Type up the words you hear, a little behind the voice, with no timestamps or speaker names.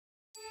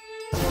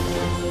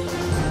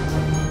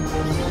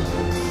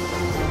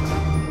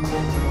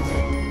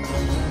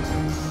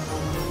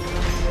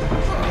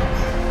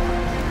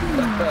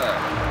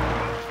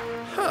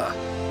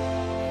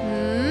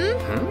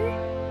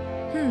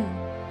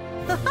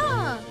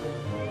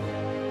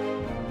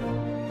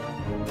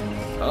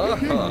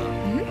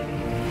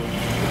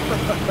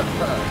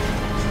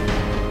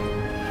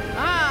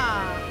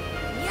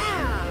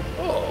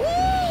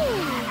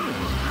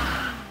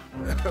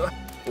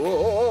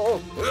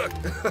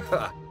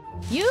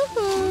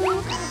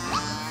Yoo-hoo!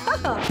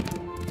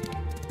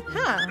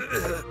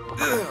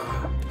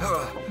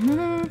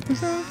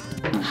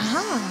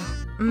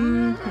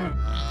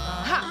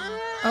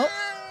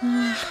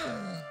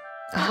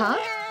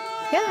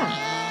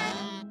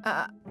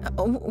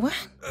 What?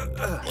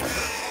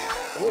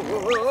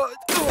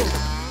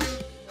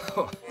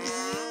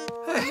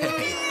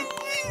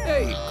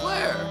 Hey,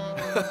 Claire!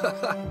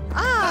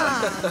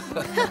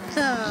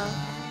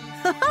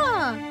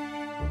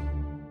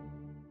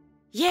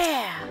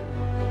 Yeah!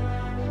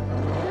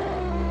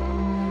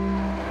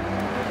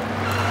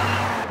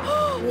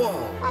 Whoa!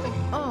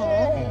 Oh.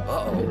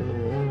 Uh-oh.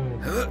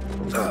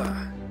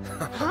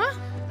 Huh?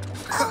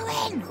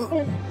 Owen!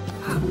 Owen!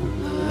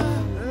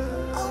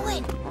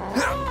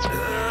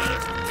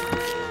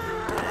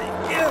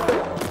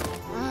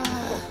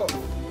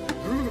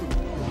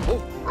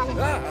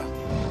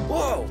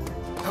 Whoa!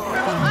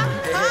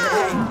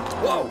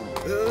 Whoa!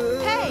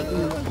 Hey!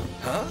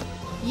 Huh?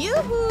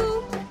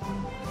 Yoo-hoo!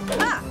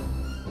 Ah!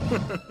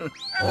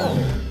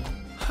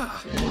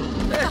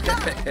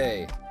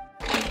 Hey!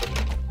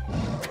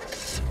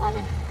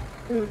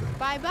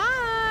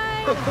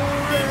 Bye-bye!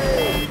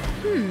 Hooray!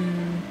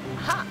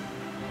 Ha!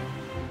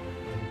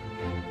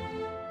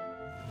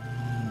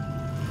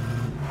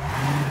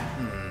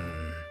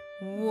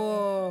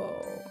 Whoa!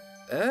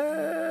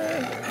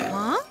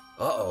 Huh?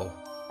 Uh-oh.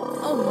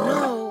 Oh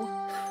no!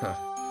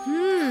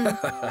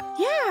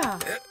 Yeah!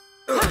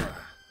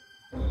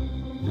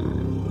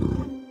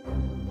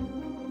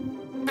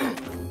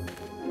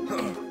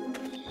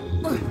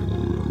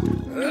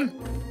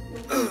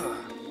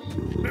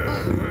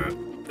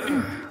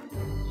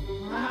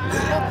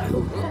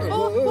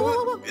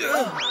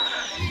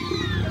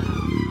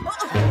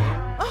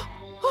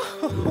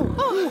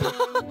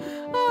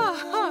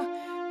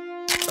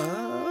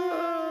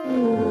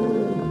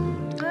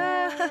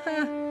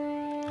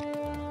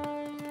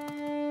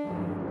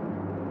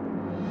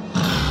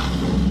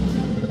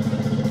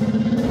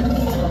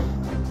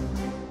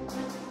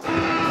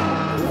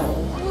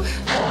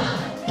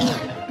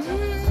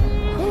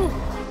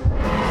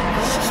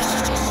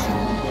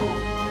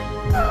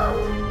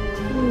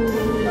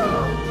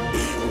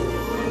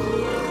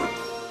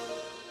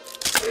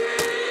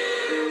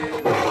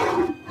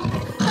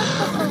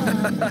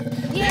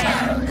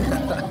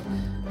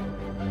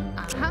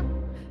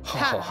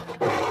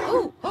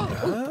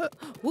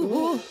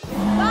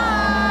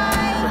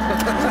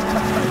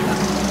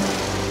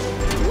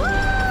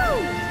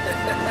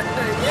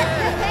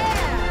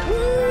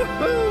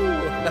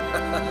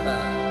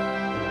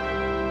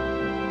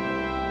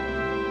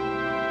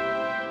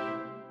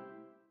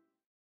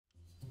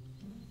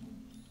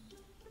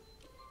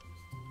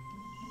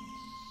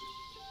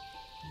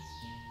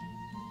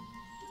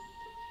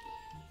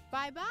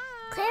 Bye-bye.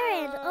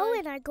 Claire and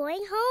Owen are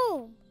going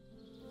home.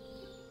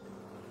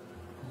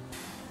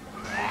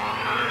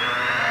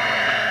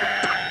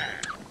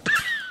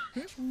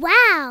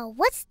 Wow,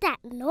 what's that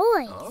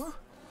noise?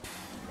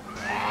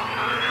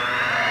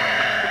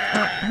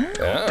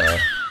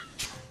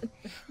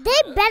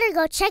 They better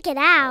go check it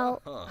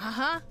out.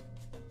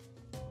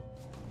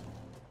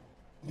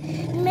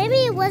 Maybe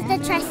it was the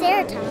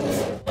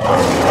Triceratops.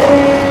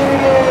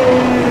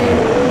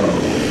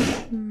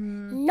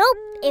 Nope,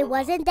 it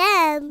wasn't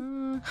them.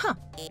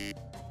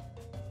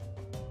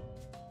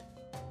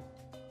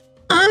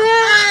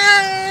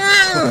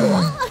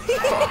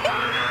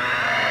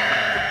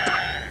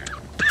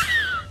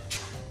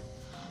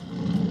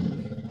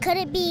 Could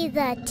it be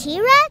the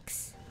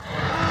T-Rex?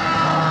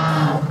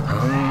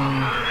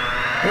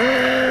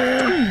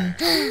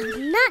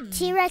 Not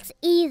T-Rex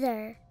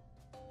either.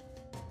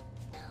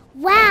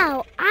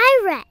 Wow,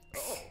 I-Rex.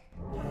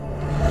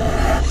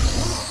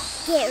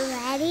 Get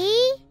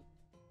ready.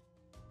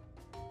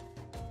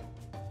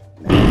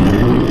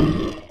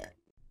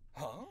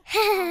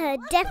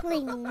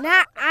 Definitely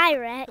not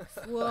I-Rex.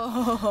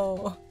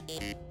 Whoa.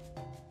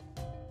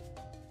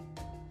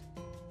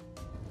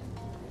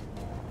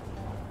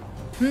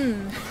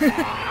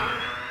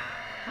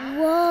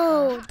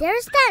 Whoa,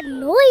 there's that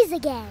noise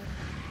again.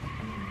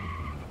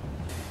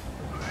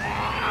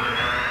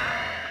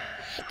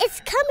 It's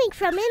coming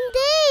from in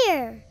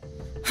there.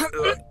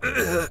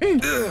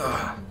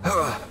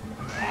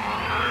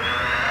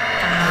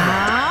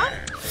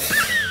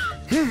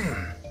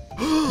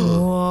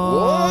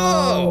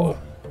 Whoa!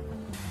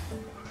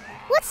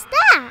 What's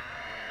that?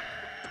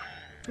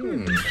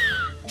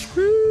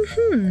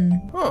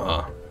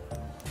 Huh.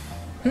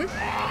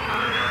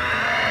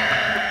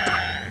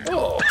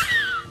 Oh.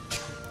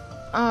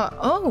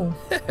 Oh.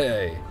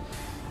 Hey.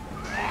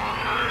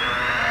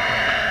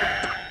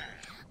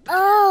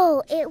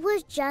 It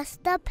was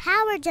just the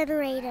power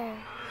generator.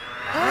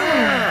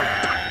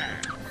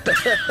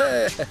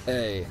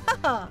 Hey.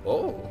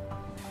 Oh.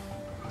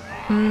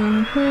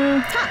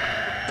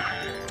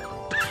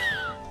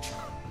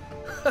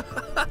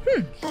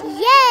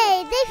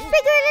 Yay! They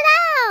figured it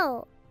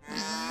out!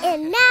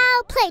 And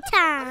now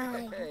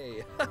playtime!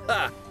 Hey.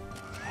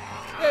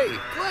 Hey,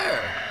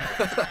 Claire.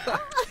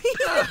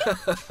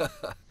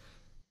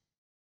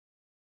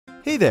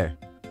 Hey there!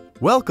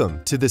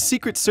 Welcome to the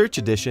Secret Search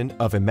edition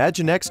of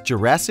Imaginext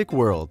Jurassic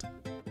World.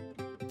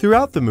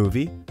 Throughout the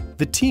movie,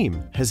 the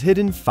team has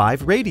hidden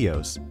 5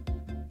 radios.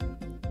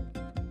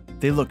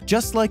 They look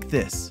just like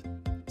this.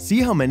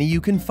 See how many you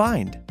can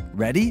find.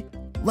 Ready?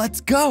 Let's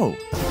go!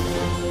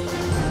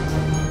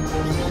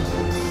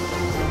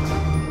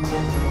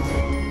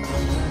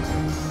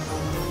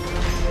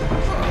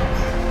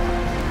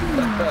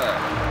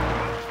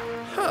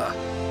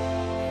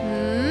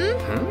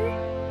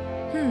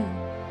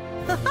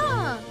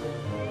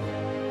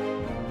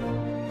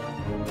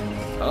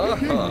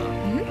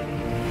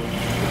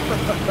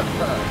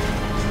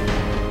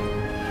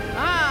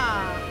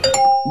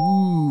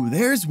 Ooh,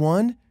 there's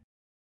one.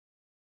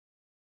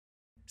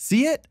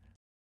 See it?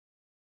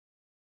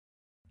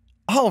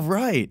 All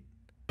right.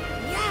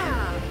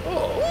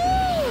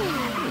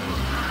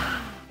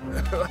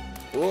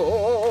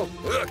 Whoa.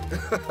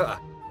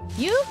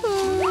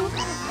 Yoo-hoo!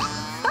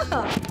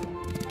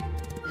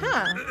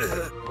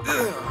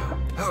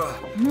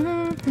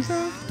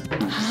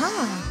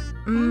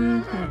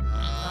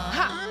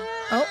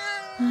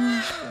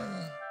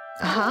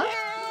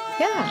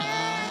 Yeah.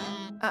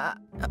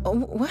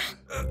 What?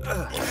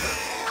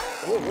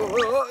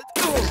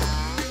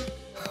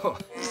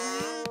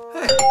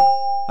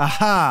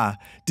 Aha!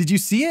 Did you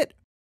see it?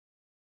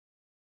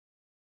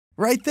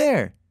 Right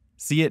there.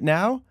 See it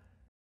now?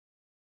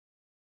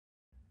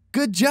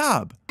 Good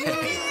job!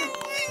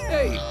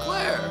 Hey,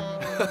 Claire.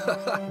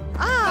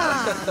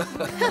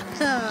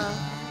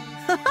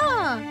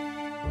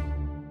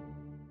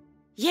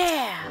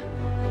 Yeah!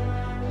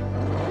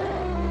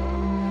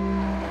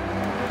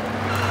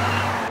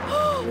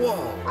 Whoa.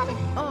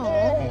 Oh.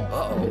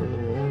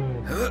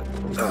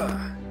 Uh-oh.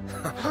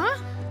 Huh?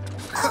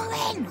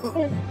 Owen!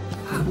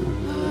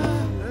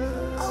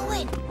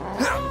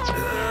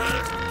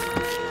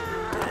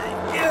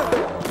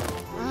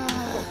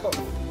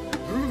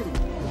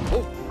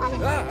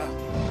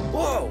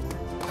 Whoa.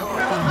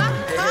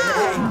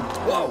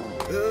 Whoa.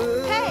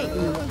 Hey!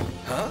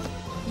 Huh?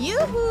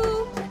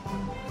 Yoo-hoo!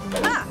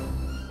 Ah!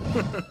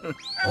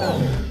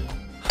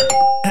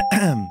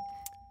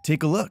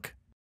 Take a look.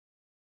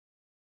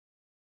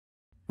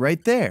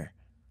 Right there.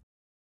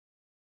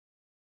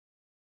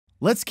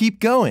 Let's keep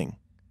going.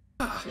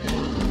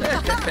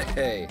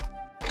 Hey.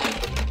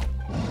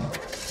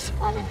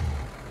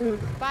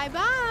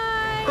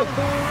 Bye-bye!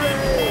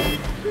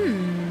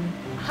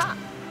 Ha!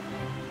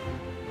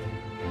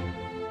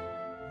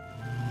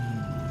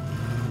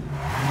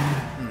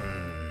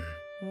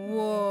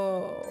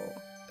 Whoa.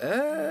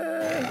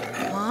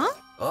 Huh?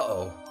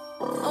 Uh-oh.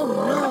 Oh,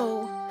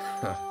 no.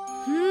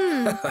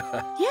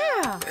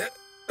 Yeah.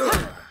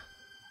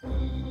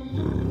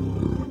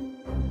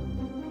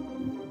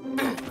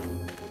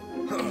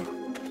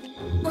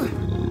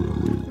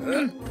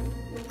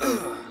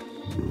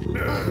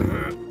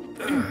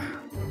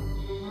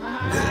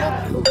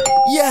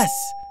 Yes!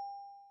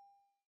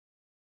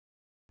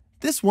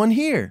 This one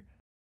here.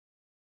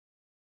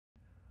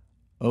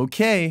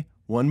 Okay,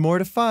 one more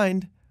to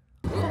find.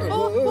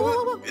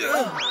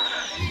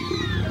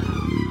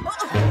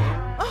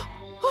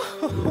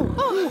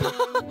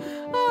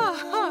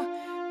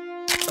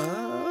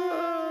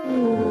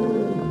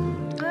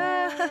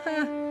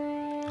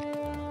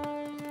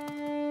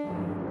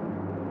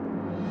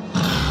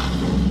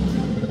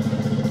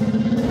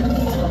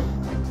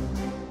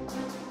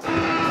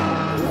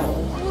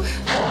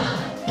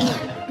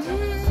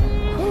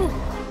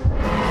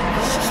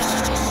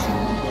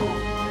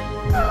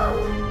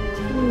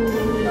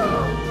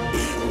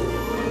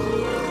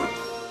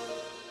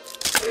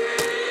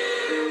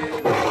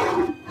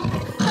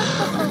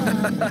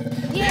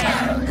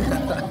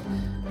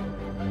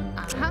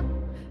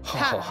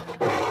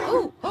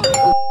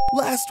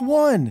 Last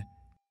one.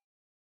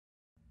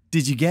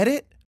 Did you get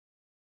it?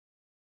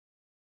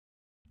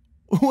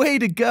 Way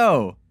to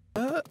go.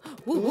 Bye!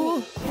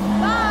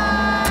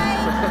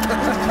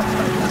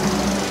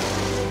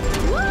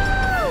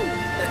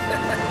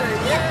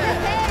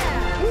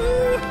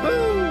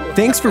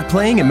 Thanks for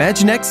playing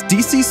Imaginext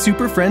DC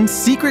Super Friends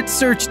Secret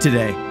Search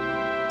today.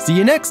 See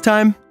you next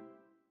time.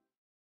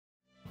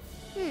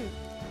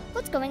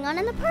 What's going on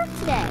in the park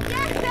today?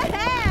 Yeah!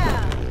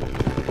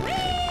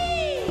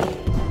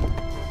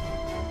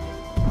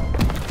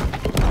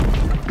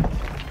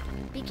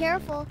 Be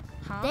careful.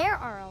 Huh? There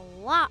are a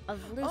lot of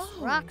loose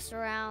rocks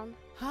around.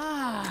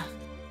 Huh?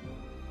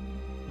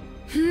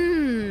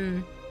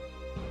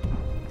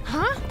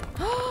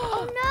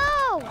 Oh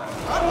no!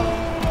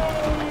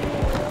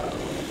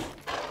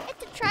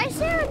 It's a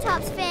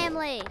Triceratops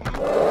family.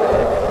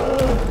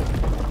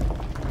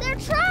 They're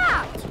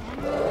trapped.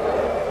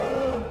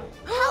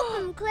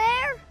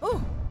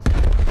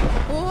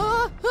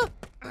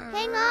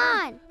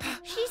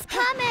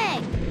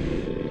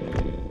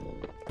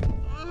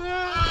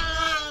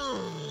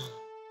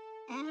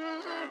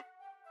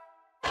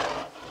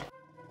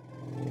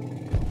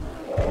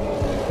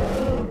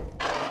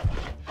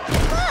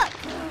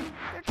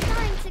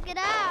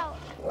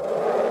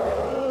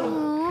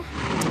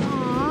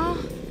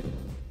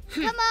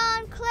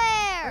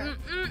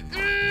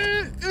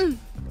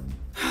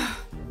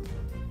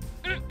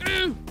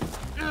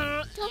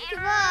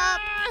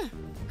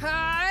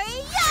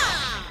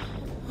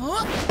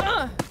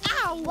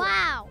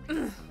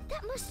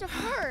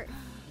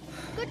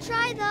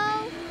 try,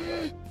 though.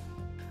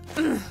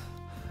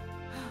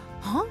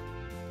 Huh?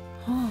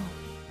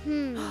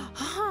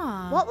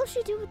 What will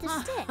she do with the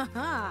stick?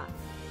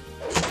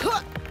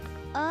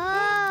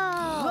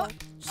 Oh,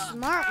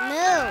 smart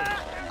move.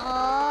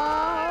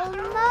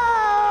 Almost.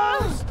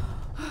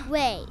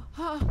 Wait,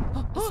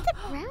 is the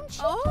ground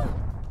shaking?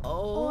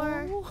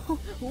 Or...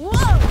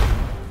 Whoa!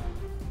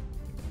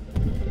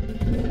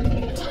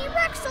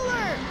 T-Rex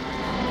alert!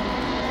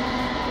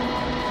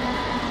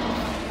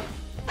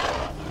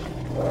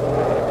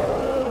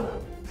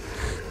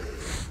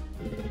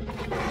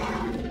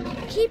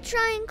 Keep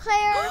trying,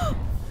 Claire.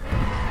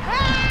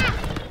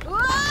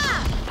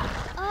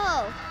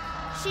 Oh,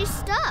 she's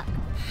stuck.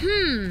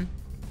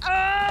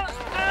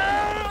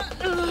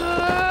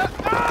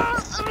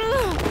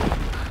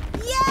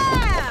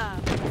 Yeah!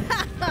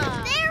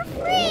 They're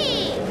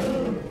free!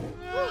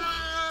 Whew,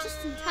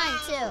 just in time,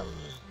 too.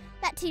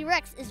 That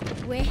T-Rex is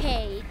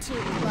way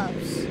too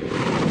close.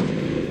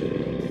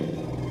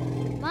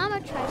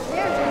 Mama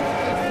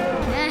Triceratops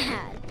is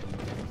mad.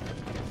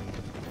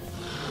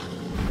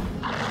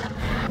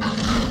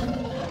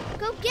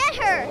 Go get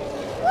her!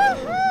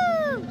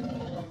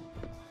 Woohoo!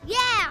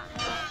 Yeah!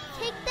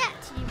 Take that,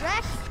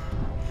 T-Rex!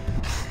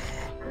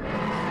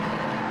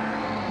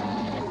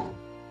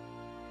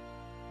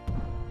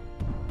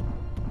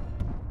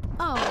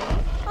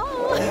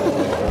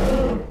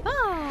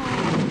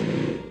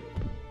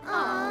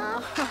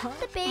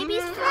 The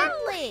baby's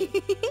friendly.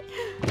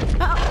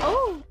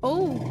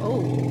 Oops.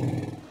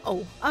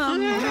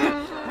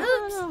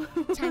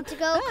 Time to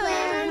go,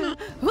 Claire.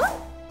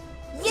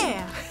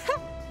 Yeah.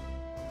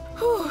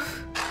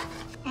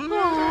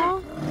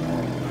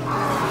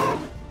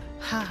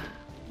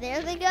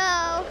 There they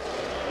go.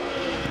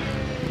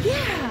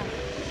 Yeah.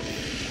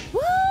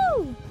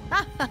 Woo!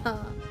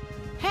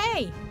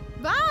 Hey,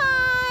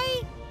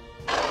 bye.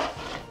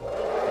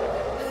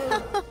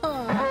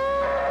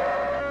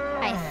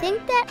 I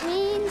think that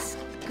means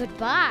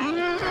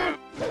goodbye.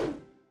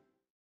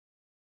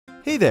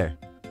 Hey there!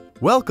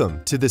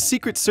 Welcome to the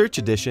Secret Search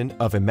edition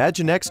of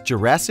Imaginext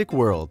Jurassic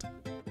World.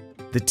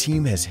 The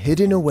team has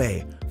hidden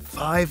away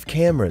 5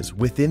 cameras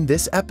within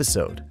this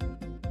episode.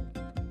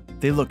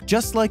 They look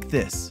just like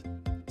this.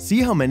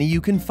 See how many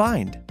you can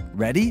find.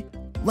 Ready?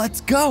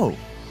 Let's go!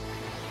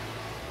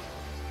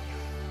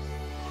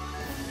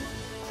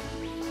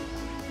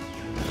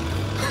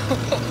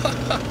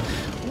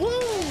 Woo!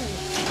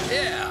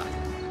 Yeah!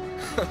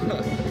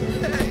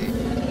 Hey!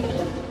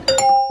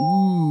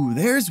 Ooh,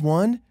 there's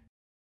one.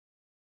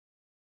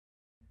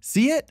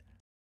 See it?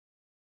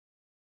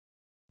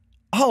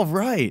 All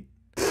right.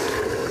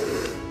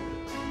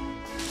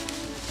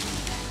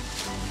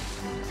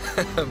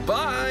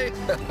 Bye!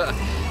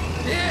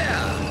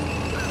 Yeah!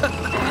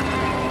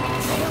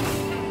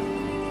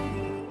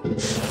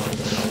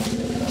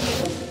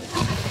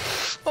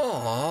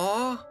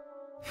 Aww.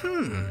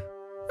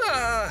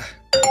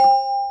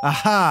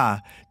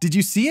 Aha! Did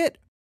you see it?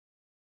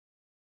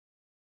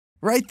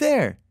 Right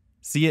there.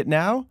 See it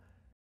now?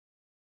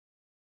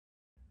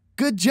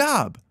 Good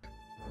job!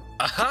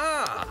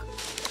 Aha!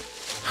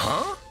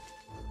 Huh?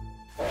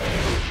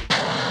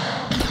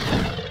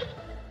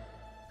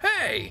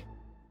 Hey!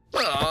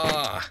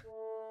 Ah!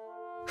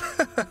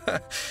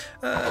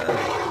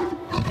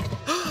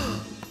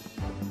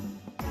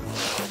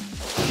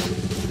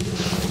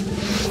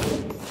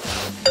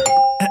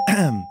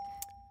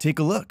 Take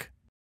a look.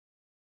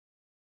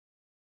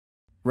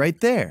 Right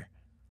there.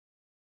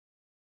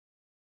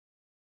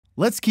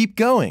 Let's keep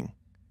going.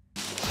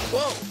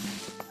 Whoa!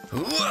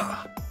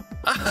 Hooah!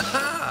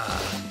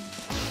 Ah-ha-ha!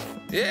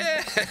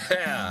 Yeah!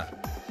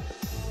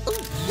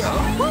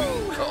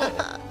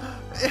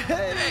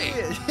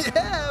 Hey!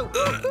 Yeah!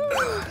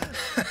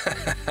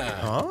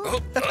 Huh?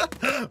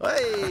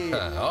 Hey!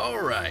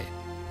 All right.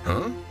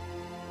 Huh?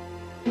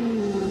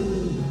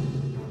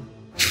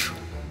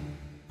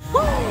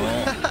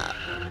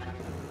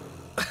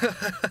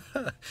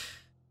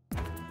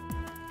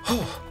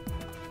 Oh.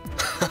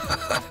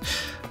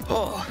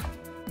 Oh.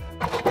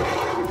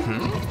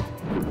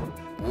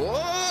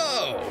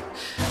 Whoa!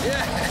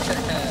 Yeah!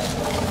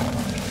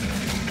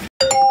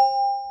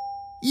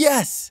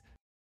 Yes!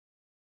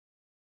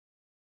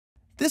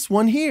 This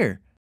one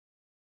here.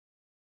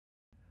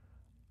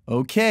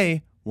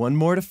 Okay, one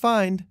more to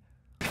find.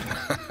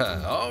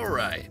 All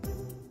right.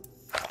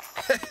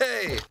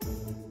 Hey!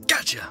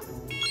 Gotcha!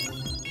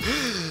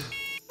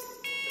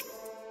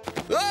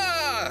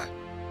 Ah!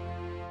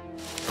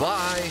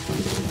 Bye!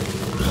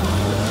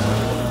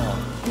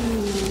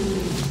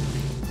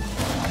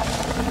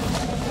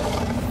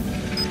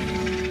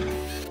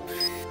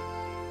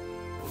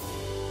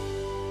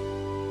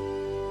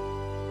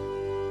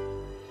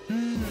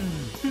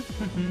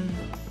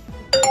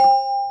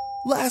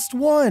 Last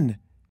one.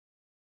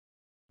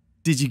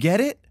 Did you get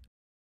it?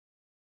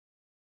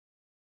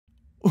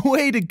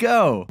 Way to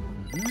go!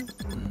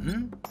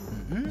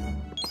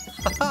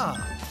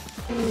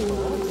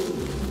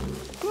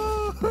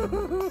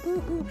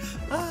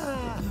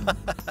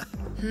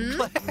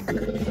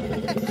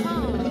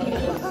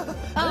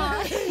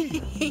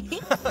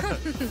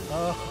 Owen!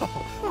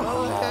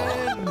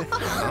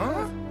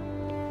 Huh?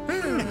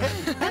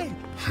 Hey!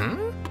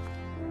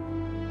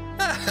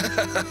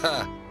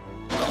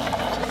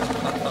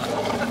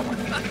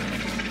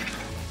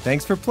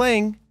 Thanks for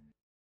playing.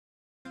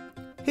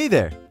 Hey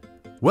there.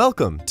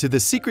 Welcome to the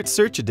Secret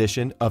Search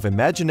edition of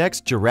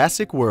Imaginext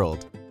Jurassic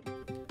World.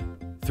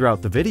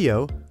 Throughout the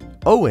video,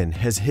 Owen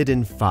has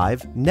hidden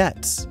 5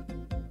 nets.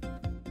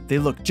 They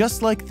look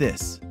just like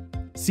this.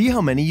 See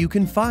how many you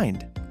can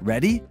find.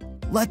 Ready?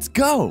 Let's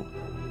go!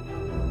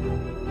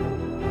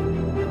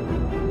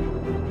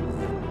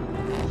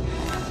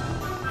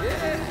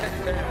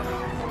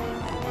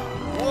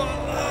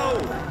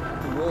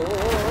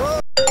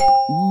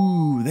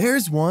 Ooh,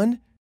 there's one.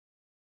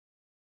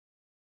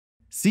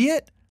 See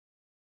it?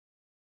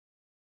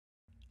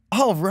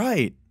 All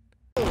right.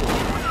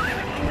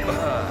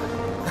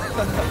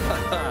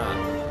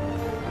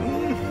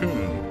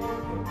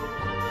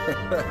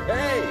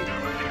 Hey!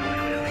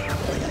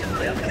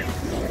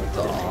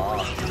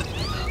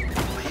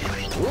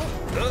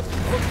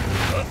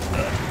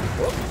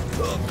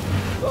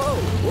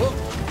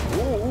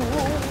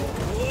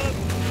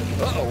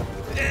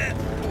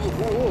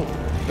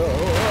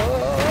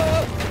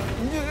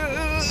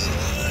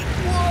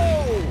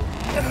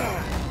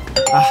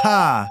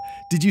 Aha!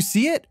 Did you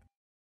see it?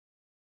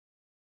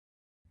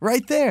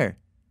 Right there.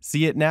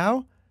 See it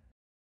now?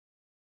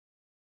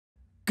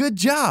 Good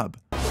job!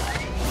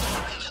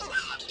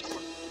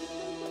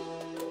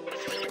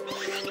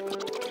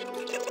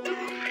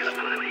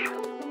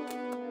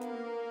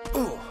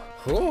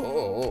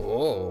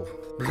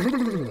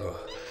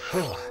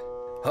 Oh.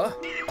 Huh?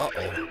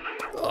 Uh-oh.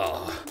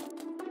 Oh.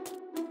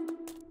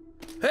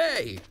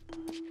 Hey!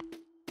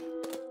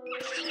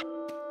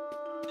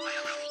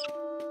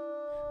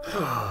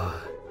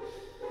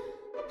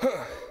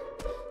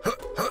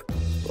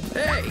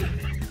 Hey!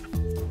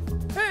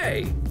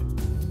 Hey!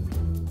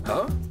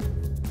 Huh?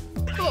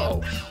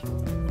 Oh!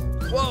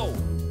 Whoa!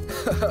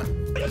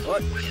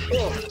 What?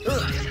 Oh!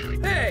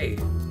 Hey!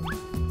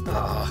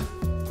 Ah!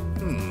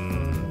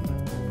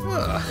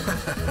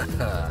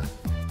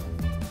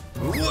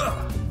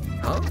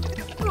 Huh?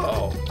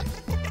 Oh!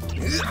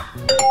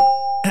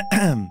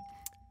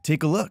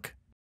 Take a look.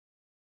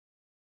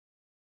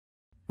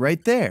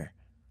 Right there.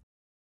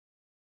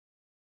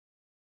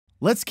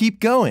 Let's keep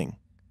going.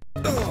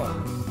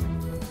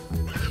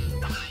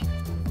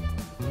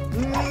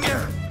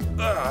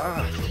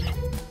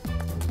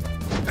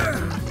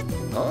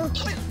 Huh?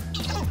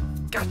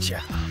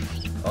 Gotcha.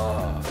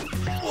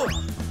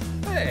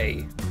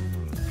 Hey.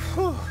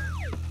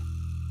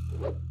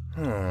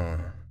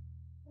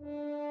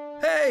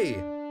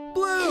 Hey,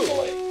 Blue.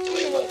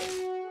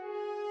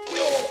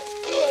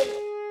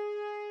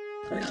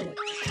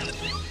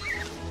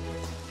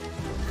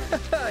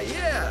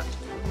 Yeah.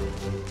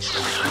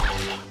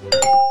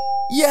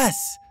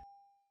 Yes!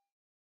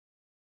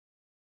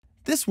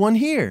 This one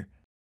here.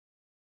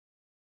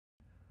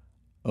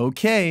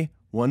 Okay,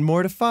 one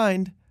more to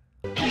find.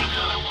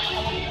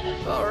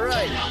 All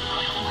right.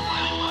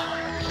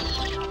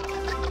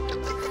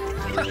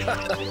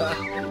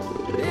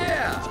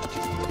 Yeah.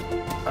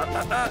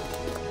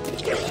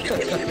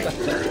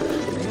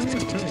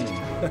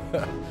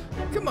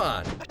 Come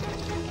on.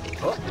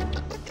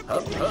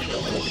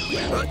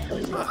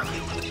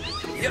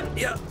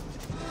 Yeah.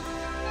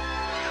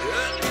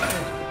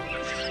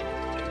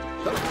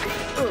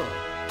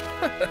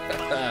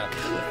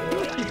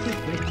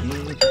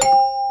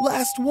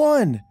 Last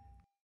one.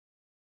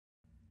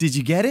 Did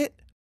you get it?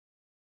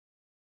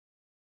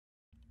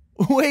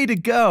 Way to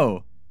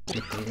go.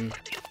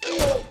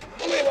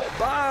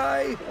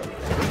 Bye.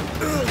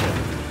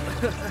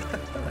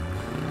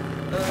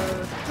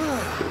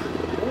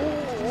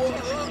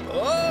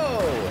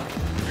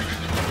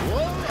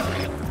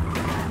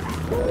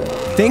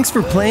 Thanks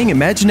for playing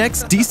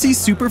Imaginext DC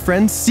Super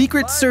Friends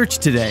Secret Search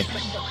today.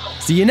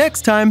 See you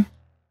next time.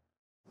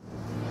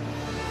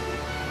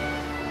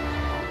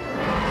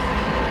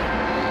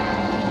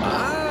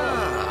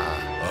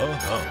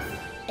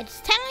 It's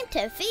time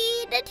to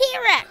feed the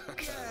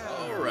T-Rex.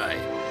 All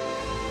right.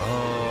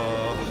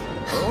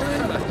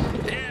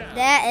 Yeah.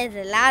 That is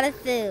a lot of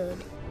food.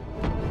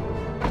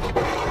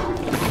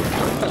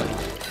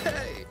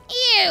 Hey.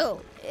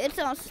 Ew! It's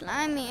all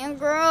slimy and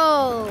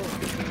gross.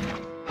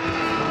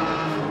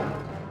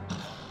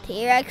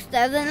 T-Rex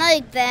doesn't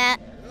like that.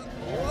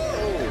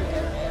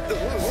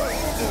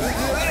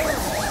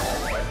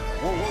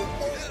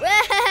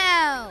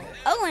 Wow!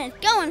 Owen's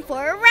going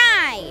for a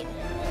ride.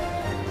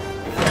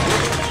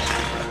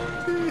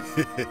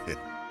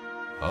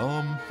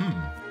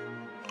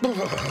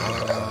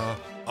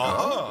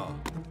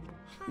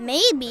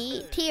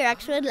 Maybe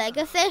T-Rex would like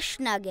a fish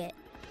nugget.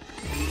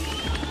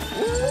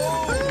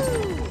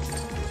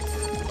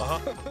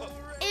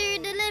 Air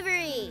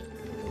delivery.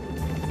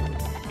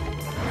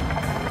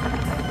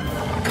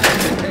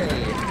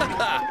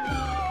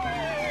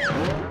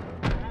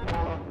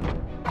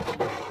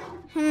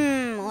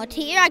 Will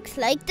T-Rex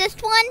like this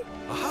one?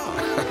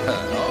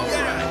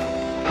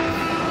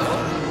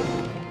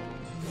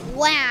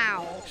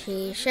 Wow,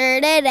 She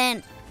sure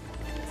didn't.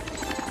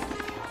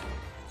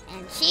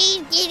 And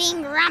she's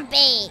getting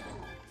grumpy.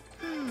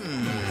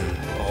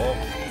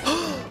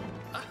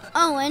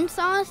 Owen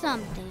saw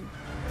something.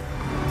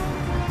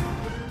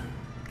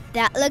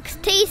 That looks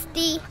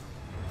tasty.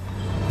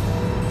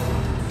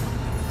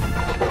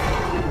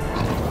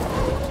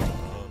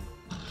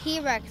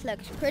 T-Rex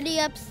looks pretty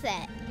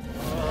upset.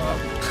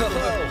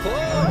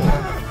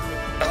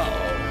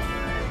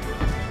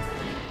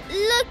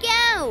 Look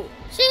out!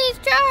 She's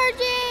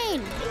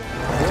charging!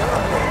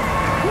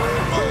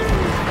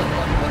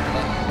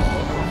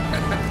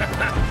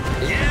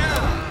 Yeah!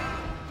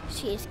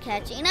 She's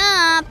catching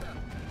up.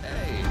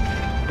 Hey!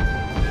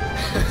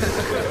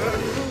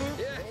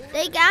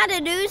 They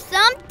gotta do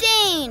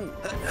something.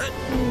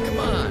 Come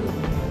on!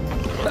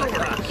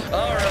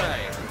 All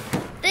right!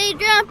 They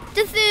dropped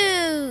the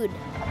food.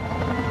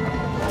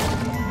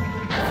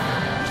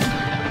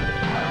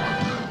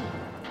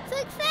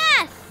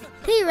 Success!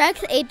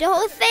 T-Rex ate the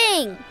whole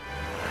thing.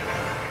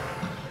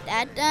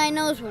 That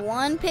dino's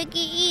one picky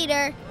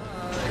eater.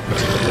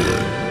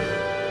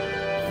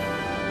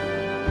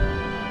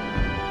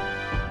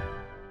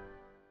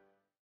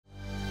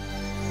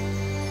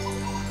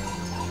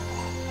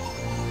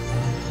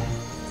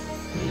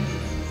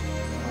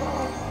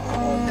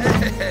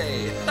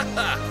 Hey!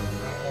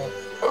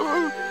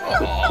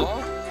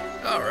 Aw,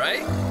 all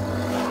right.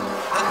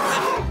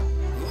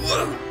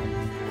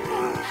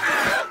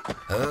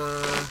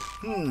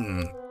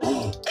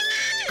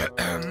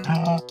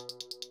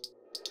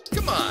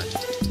 Come on.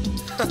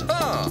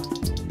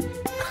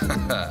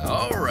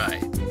 All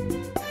right.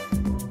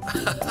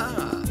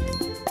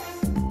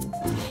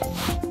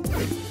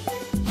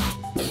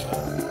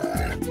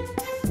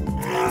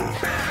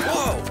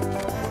 Whoa!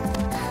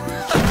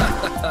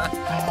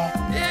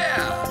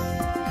 Yeah!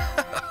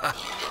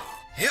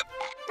 Yep.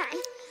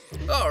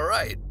 All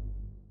right.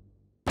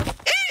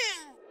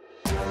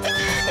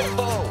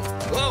 Whoa!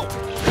 Whoa!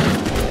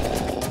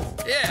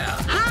 Yeah!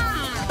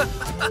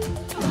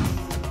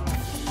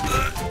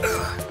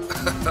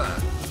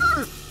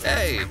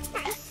 Hey!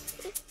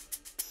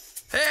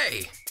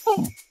 Hey!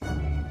 Oh!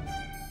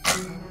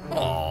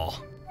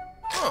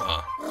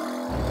 Huh.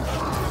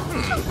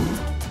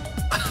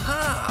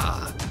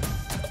 Aha!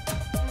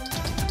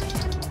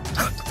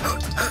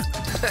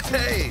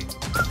 Hey!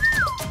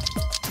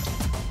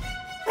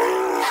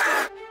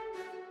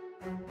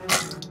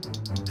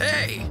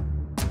 Hey!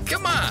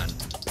 Come on!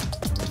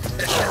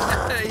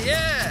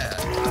 Yeah!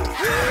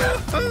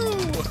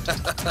 Woo-hoo!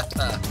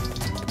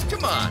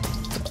 Come on!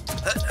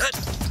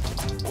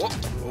 Whoa!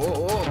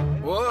 Whoa!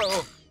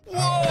 Whoa!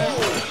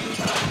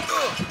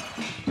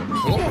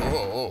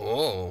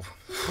 Whoa!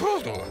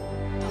 Whoa!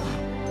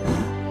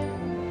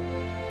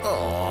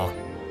 Oh.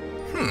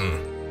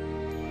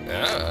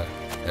 Yeah.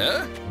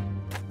 Yeah.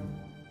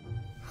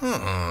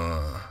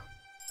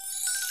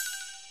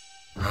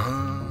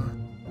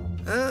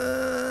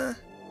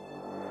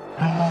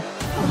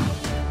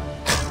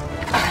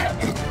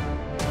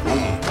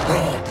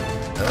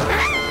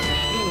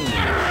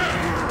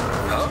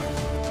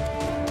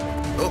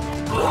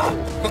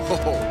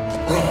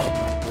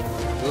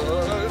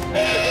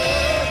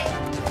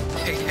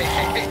 Hey, hey,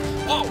 hey, hey.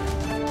 Whoa!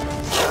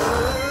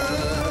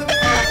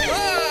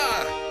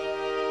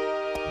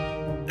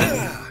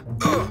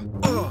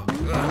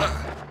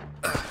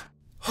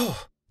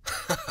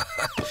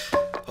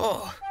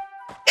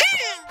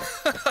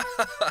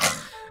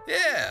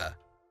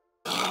 Yeah.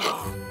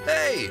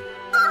 Hey.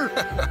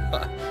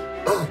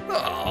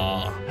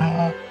 Aw.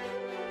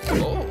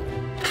 Oh.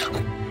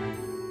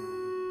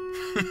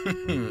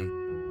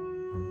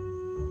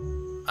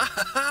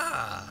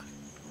 Ah.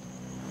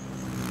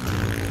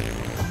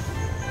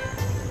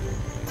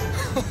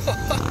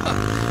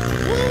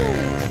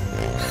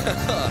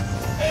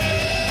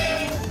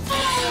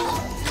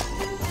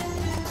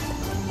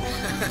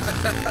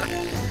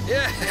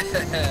 Yeah.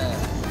 Yeah.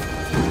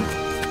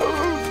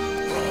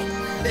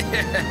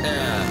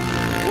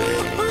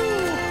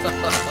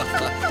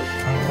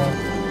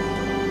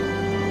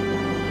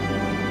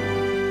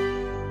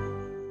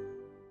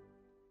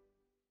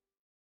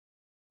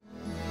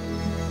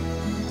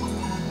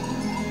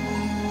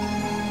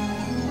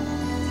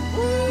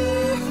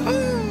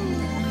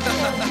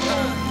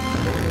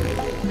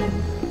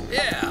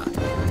 Yeah.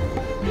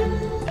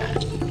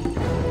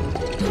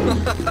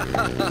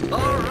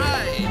 All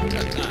right.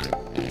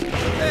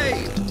 Hey,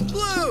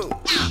 Blue.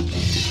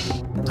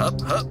 Hup,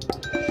 hup.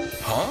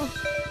 Huh?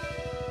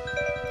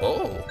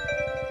 Oh.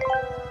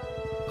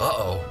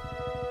 Uh-oh.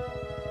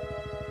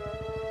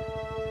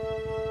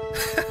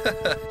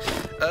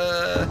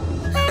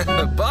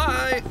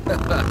 Bye.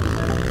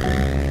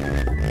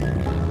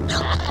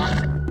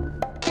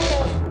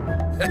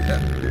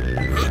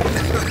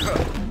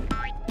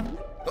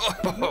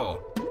 Oh.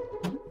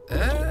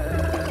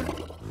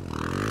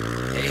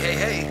 Hey, hey,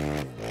 hey.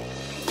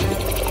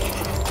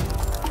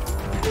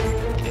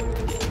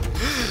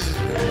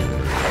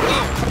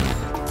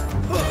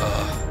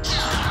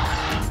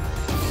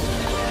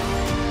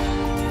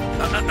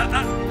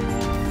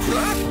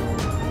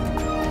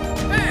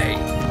 Hey!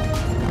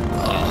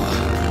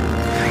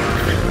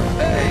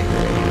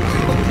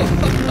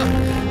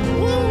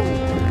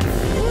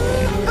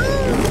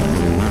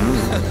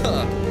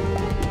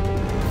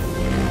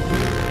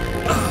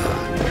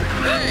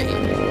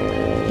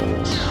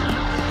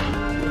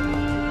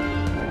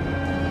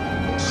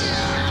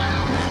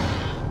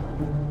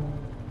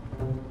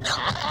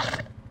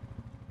 Huh.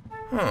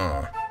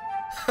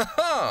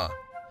 Ha-ha!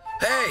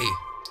 Hey!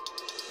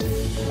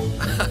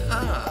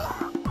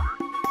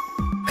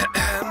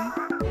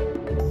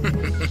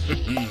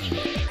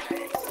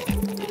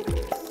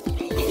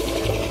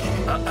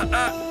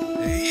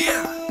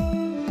 Yeah!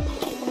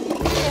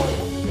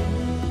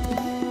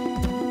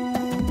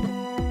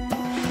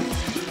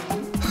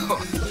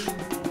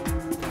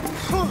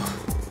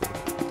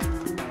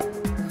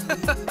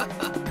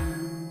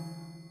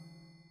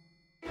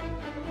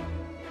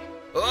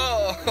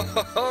 Oh!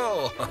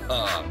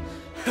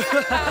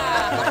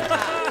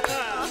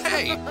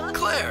 Hey,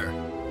 Claire!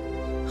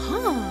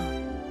 Huh.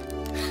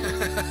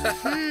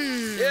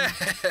 Yeah!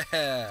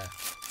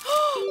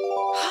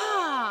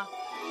 Ha.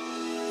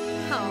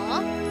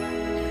 Aw.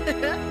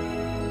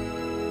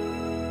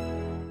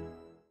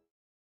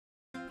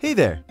 Hey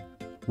there!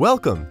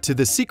 Welcome to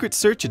the Secret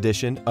Search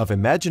edition of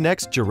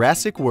Imaginext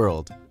Jurassic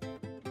World.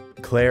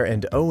 Claire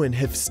and Owen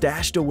have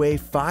stashed away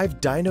 5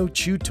 Dino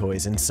Chew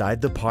toys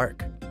inside the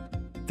park.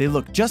 They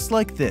look just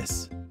like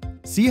this.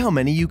 See how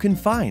many you can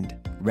find.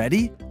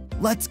 Ready?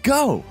 Let's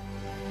go!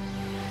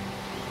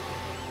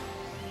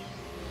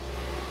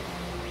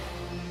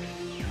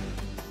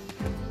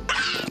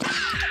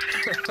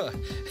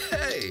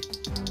 Hey!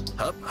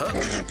 Hup, hup.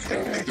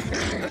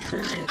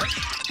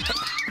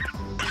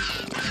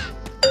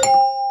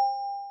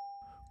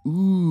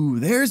 Ooh,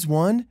 there's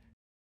one.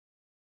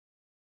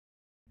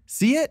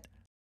 See it?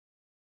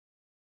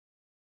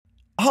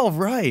 All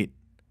right.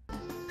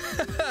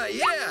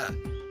 Yeah!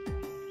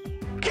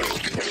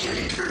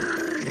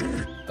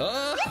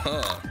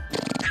 Uh-huh.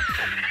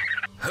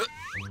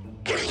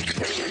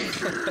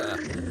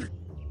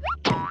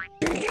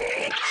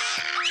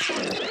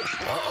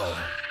 Uh-oh.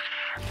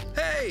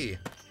 Hey!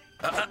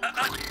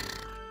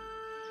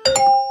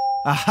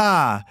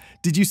 Aha!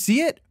 Did you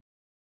see it?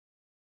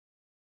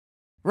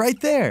 Right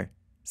there.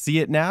 See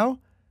it now?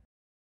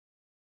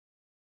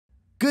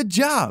 Good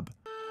job!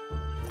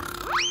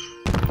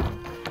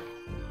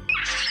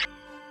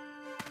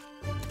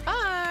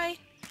 Bye.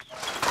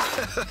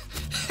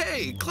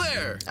 Hey,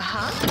 Claire!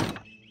 Uh-huh.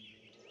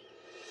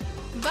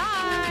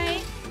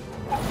 Bye.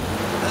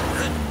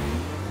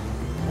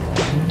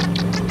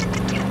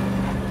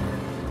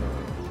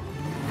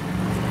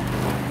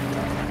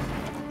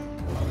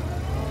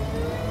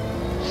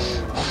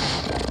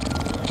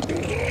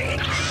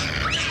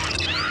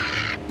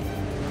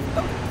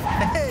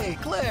 Hey,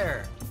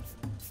 Claire!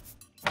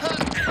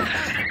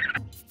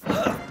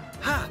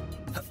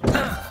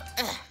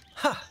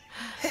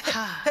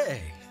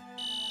 Hey!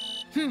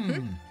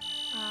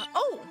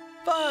 Oh.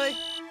 Bye!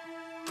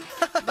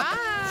 Bye.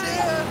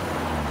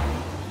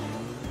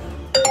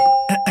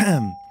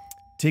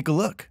 Take a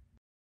look.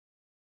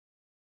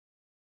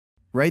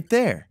 Right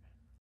there.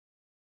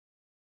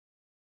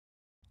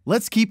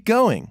 Let's keep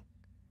going.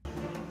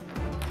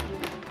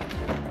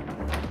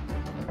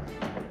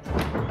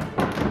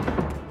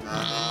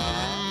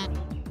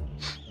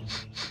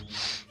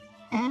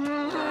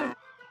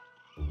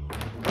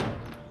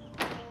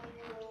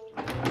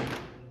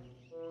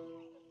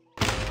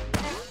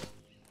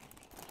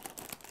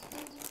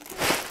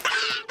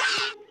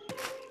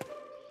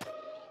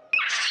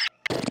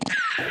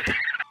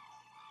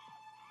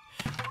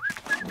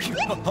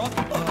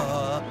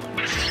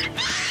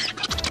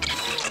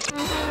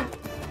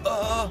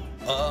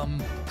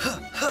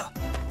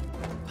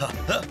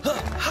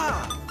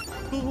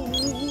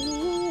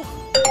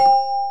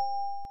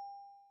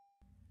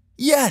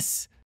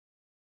 Yes!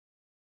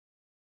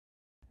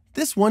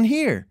 This one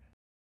here.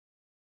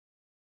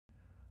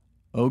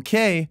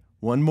 Okay,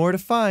 one more to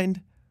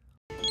find.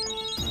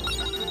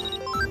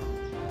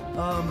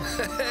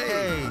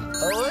 Hey,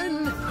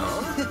 Owen?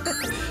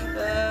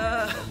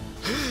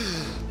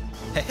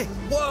 Hey,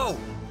 whoa!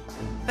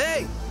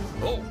 Hey!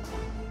 Oh!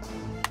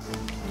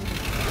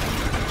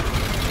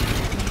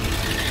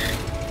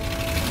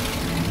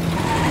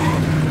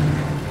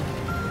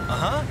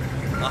 Uh-huh,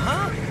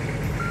 uh-huh!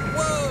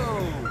 Whoa!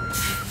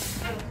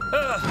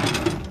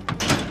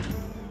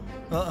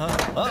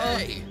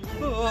 Hey!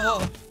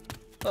 Oh,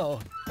 oh,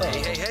 Hey,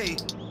 hey, hey!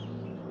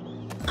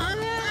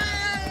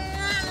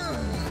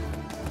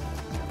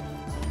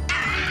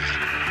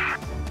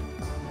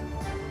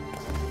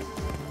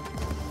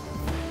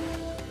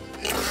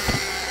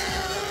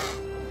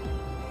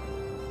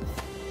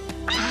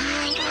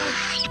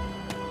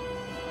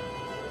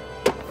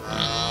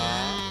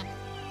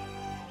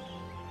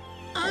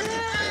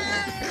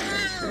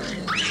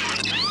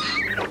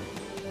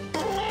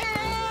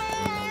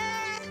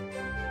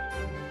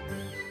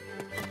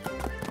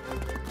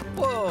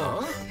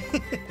 whoa!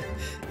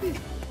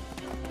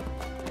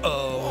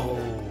 Oh!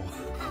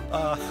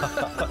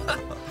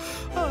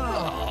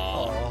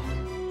 Oh!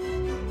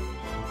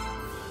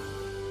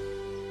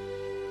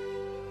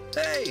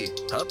 Hey!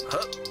 Hup,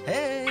 hup!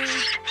 Hey!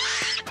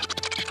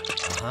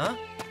 Uh-huh.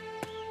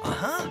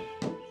 Uh-huh.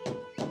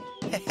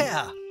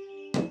 Yeah.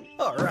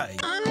 All right.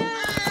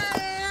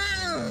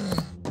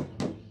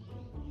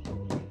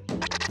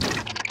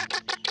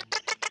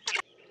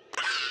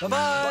 Bye-bye.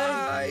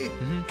 Bye!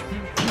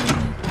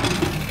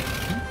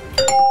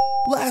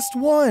 last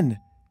one.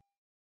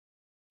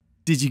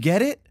 Did you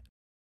get it?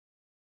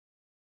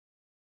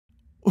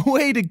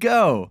 Way to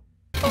go!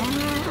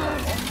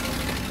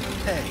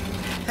 Hey,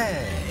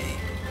 hey.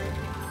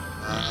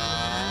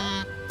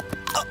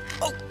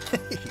 Oh.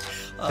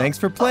 Thanks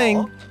for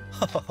playing.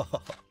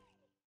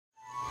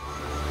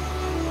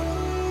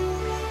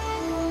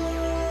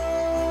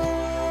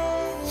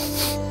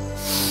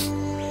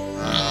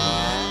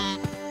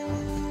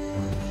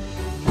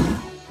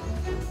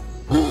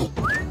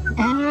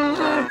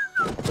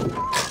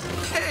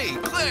 Hey,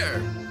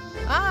 Claire.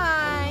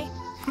 Bye.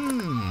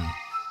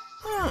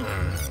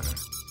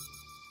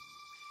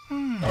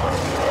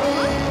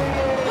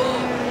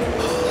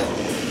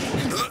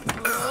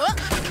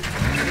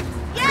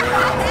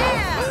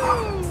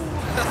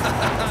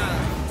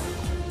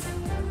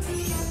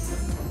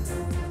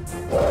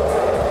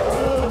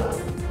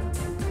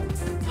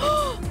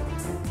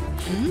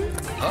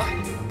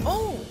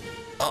 Oh.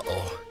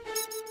 Uh-oh.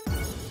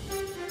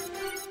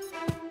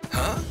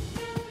 Huh?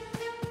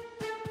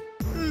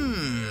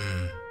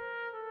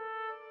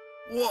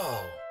 Whoa.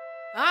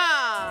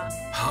 Ah.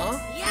 Huh?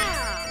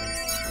 Yeah.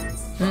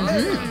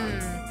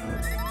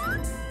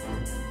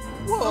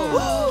 Whoa.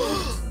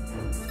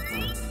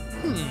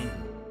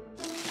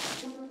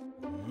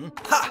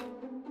 Ha!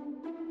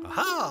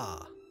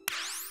 Aha!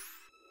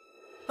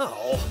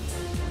 Oh.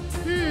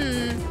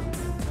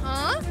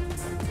 Huh?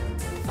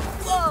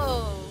 Whoa.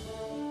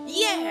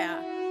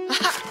 Yeah.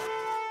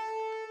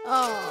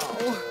 Oh.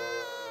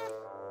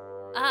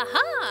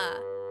 Aha.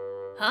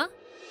 Huh?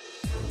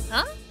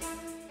 Huh?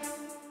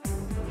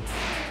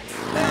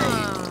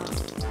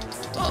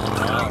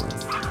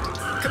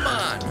 Come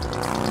on.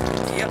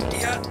 Yep.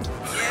 Yeah.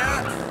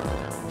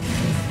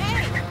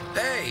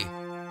 Hey.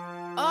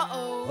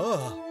 Uh-oh.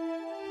 Oh.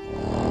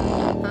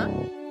 Huh?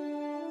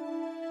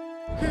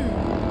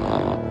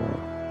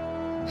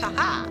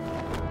 Ha-ha.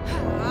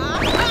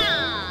 Ha-ha.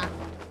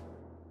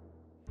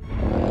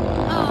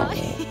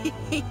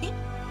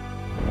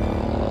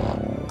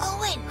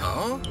 Owen.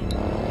 Huh?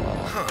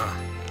 Huh.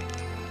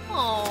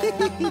 Oh.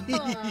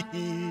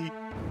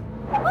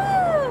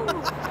 Woo!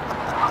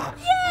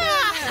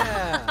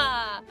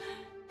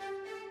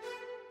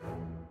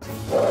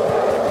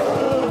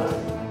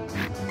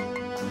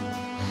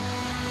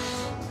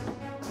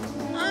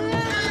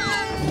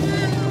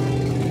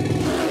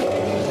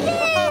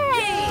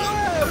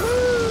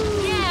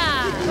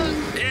 Yeah.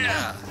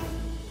 Yeah.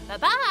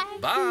 Bye-bye.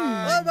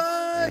 Bye.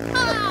 Bye-bye.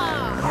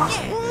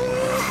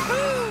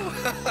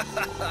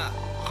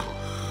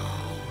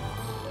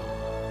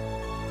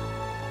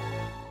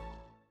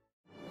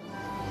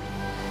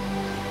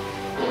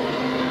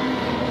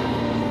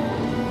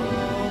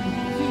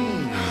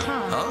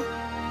 Huh?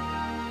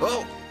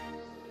 Oh.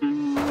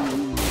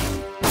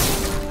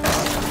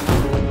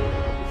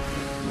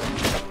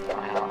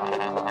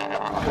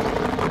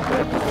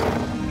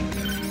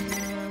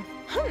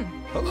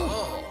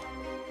 Oh.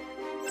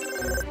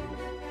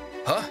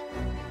 Huh?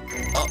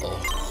 Uh-oh.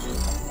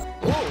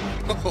 Oh.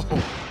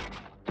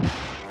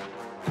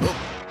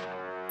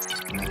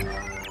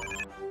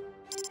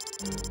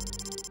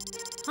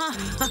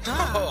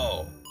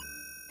 Oh.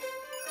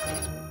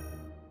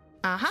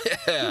 Uh-huh.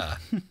 Yeah.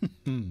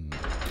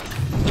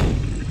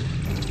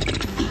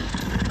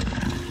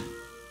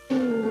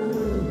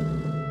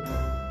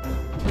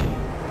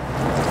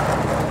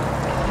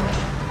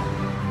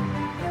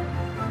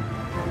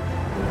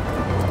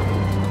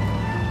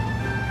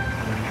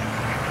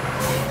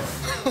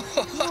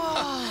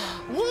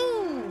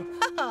 Woo!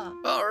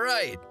 All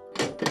right.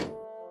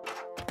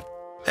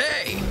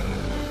 Hey.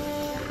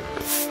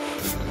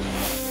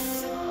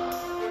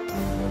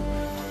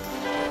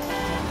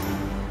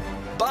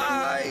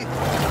 Bye.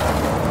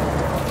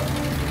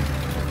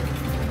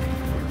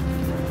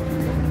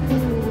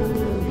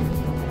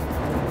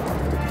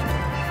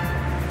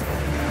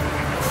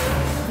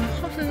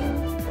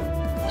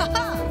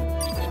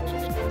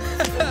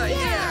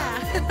 Yeah.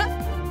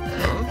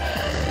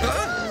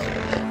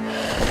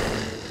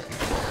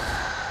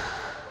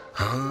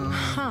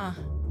 Huh?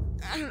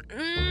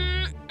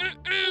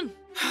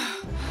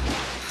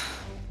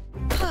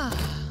 Huh.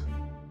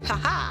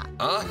 Ha-ha.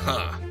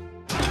 Uh-huh.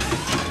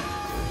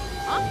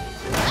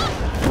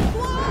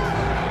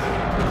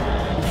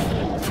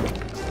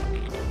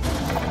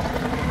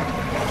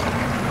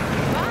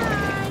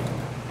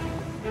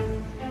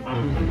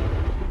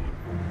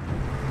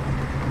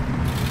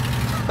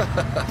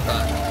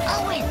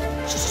 Owen.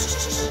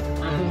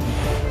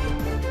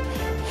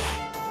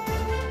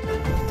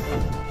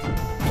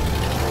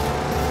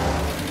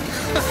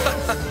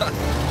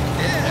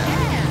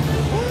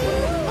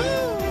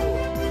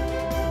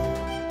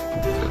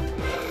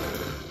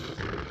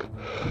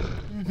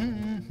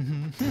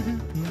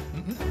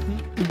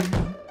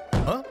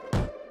 Huh?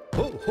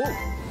 Oh, oh.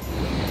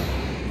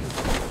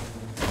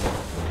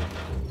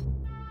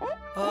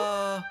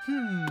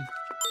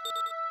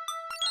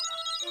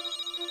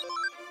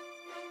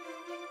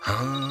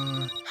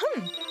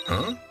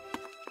 Huh?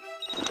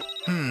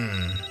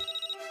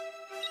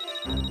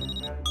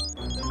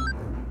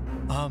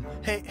 Huh?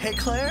 Hey,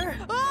 Claire?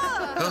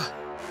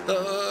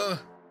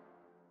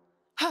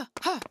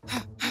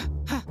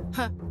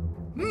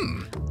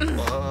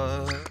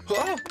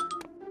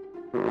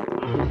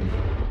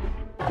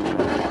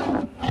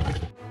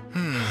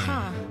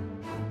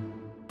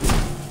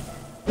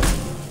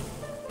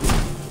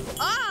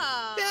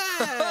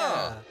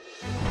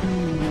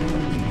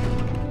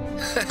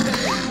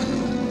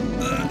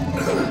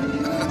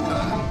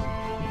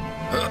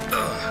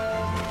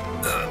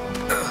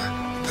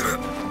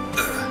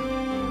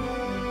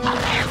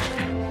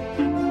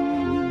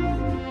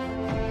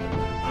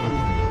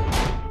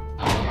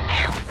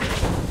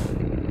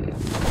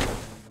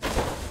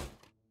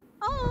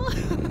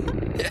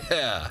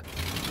 Yeah.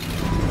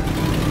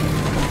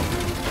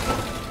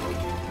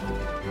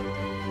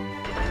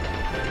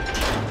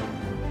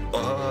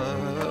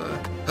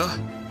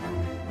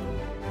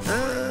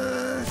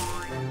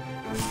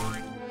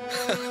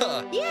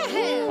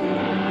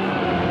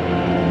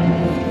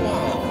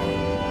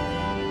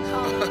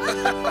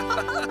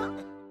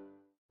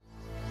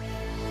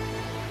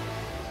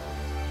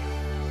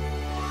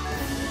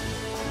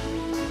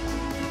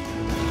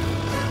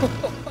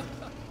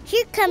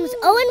 Here comes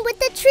Owen with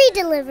the tree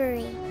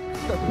delivery.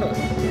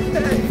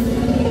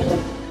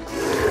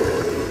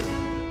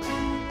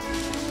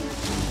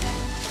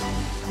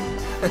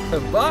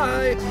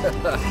 Bye.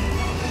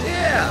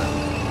 Yeah.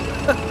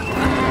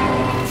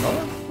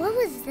 What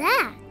was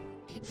that?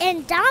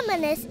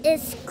 Indominus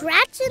is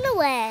scratching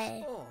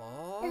away.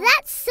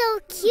 That's so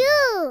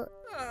cute.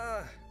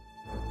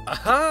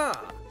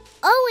 Aha.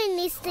 Owen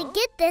needs to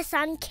get this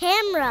on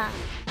camera.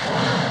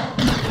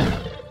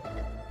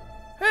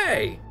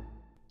 Hey.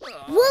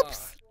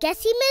 Whoops,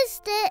 guess he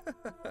missed it.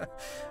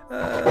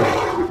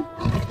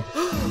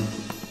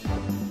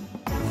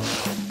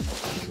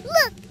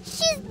 Look,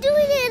 she's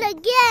doing it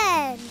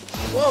again.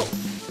 Whoa.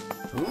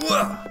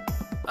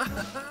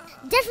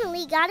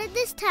 Definitely got it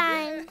this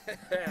time.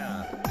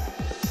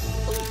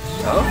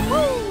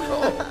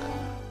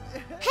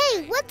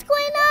 Hey, what's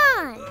going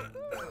on?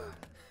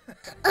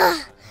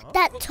 Ugh,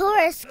 that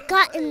tourist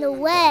got in the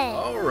way.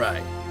 All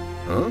right.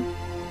 Huh?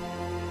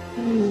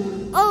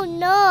 Oh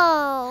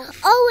no,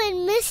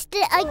 Owen missed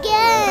it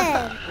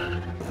again.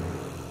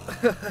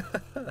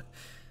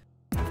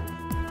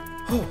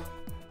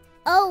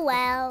 Oh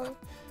well.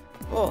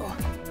 Oh.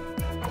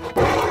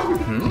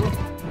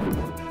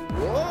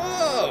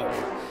 Whoa.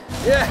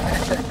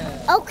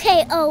 Yeah.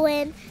 Okay,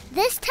 Owen,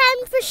 this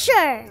time for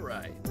sure.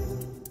 Right.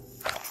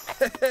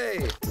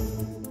 Hey.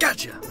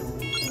 Gotcha.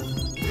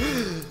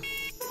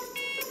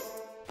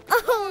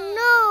 Oh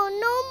no,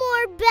 no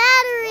more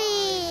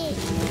battery.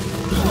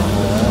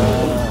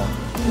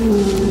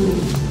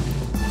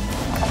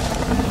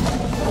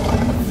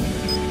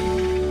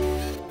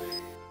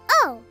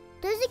 Oh,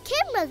 there's a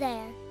camera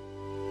there.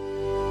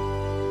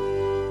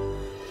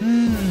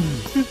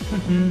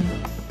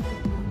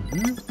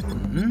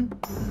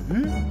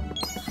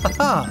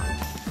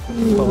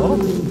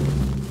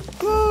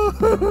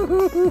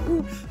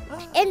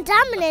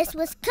 Indominus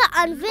was cut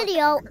on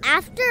video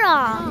after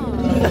all.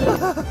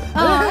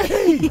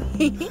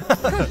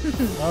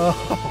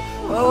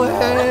 Owen!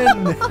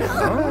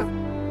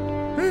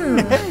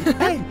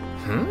 Hey!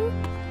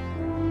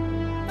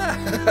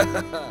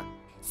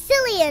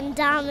 Silly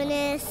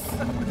Indominus.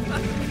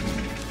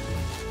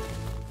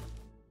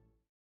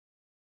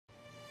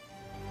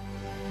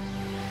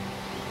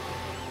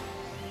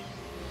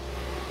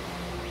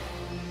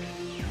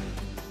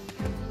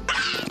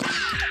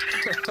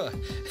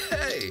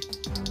 Hey.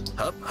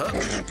 Hup, hup.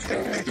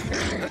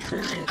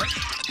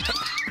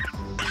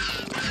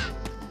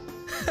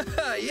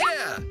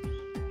 Yeah.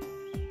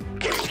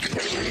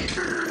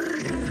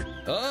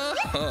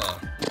 Uh-huh.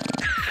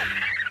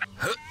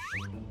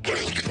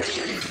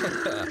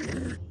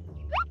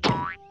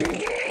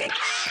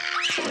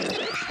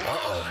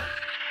 Uh-oh.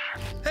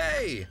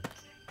 Hey.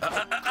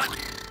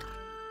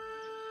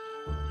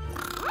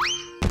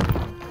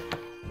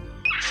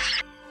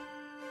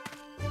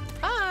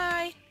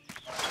 Bye.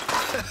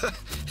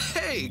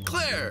 Hey,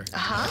 Claire.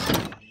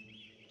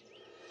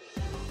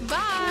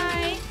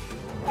 Bye.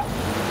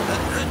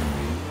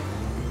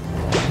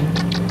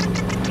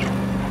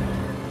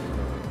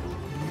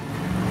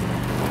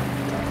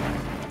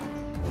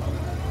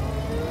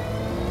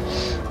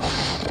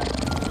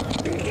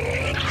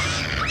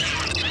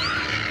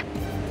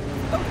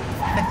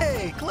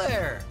 Hey,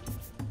 Claire!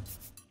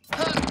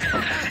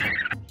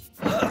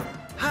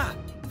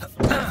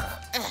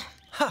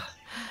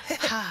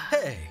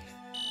 Hey!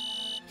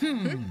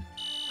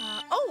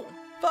 Oh,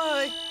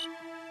 Bye!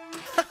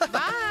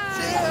 bye.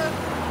 See ya!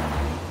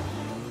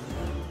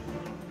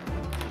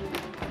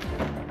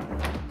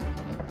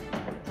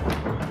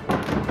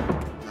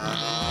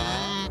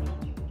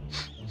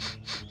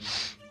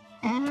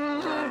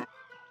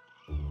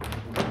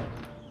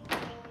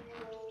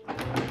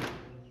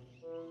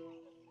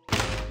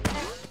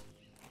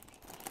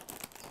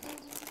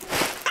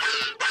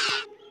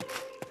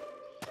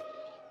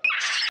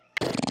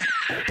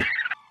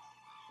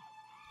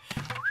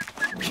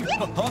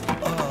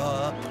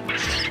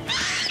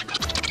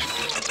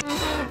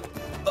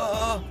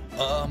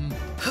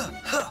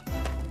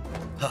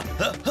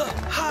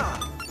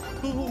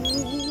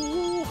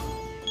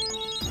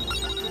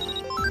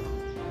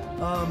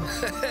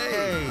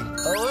 Hey.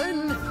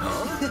 Owen?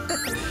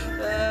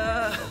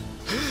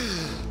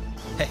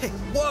 Hey,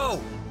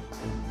 whoa!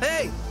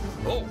 Hey!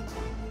 Oh.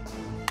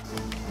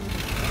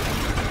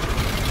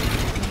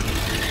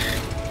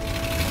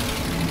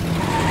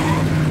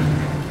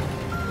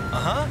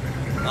 Uh-huh.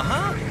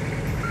 Uh-huh.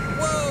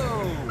 Whoa!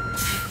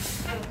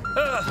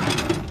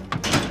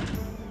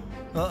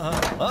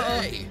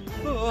 Hey.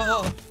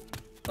 Oh.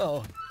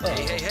 Oh.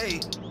 Hey, hey, hey.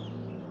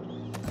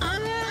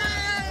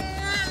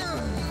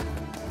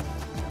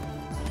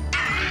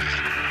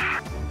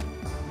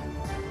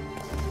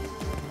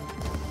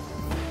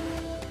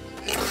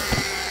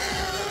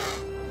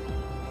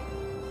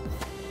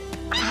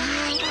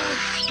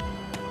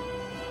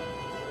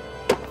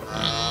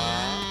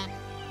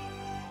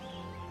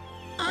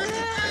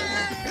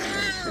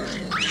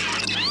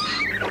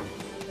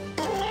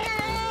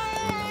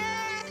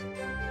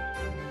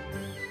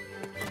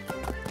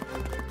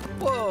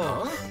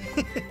 Whoa!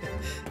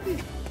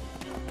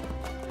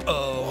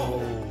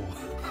 Oh.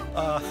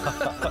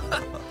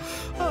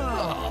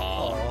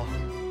 Oh.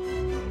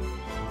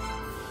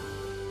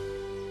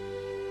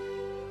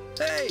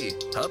 Hey.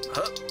 Hup,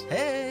 hup.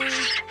 Hey.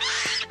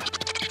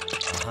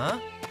 Uh-huh.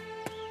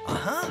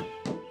 Uh-huh.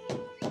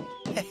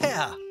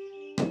 Yeah.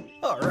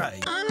 All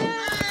right.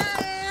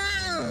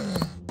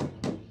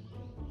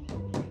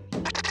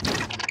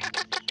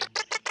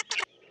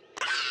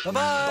 Bye-bye.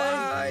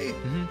 Bye.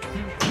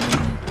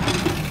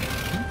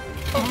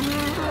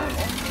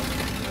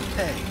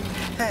 Hey.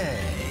 Hey.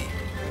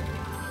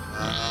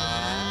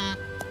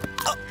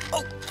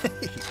 Oh.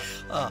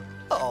 Oh.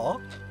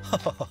 Oh.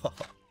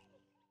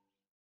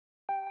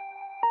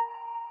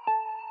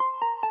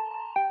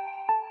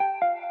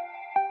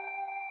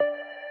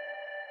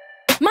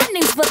 My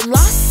name's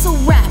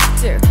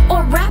Velociraptor,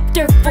 or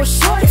Raptor for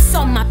short. It's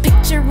on my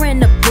picture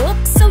in a book,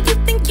 so you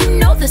think you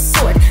know the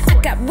sort. I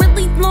got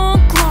really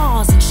long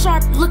claws and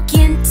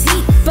sharp-looking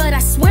teeth, but I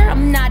swear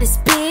I'm not as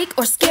big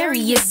or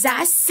scary as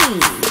I seem.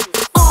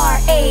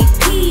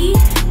 R-A-P-T-O-R,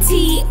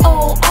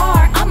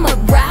 I'm a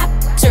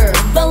raptor,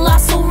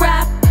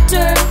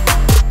 Velociraptor.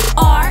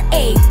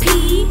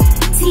 R-A-P-T-O-R,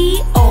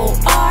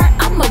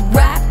 I'm a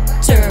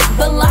raptor,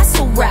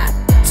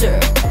 Velociraptor.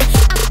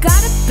 I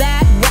got a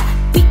bad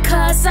rap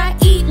because I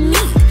eat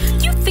meat.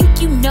 You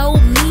think you know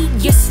me,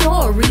 your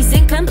story's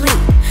incomplete.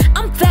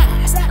 I'm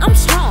fast, I'm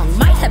strong,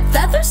 might have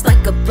feathers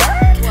like a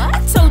bird.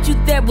 I told you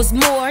there was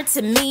more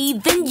to me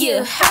than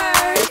you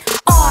heard.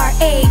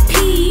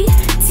 R-A-P-T-O-R,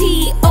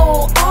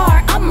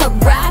 I'm a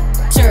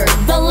raptor,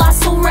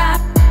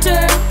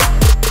 Velociraptor.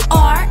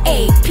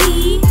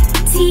 R-A-P-T-O-R,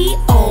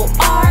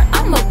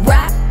 I'm a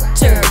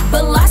raptor,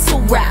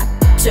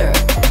 Velociraptor.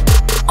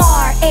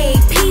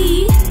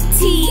 R-A-P-T-O-R,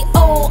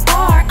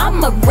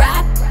 I'm a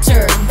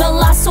raptor,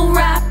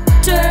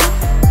 Velociraptor.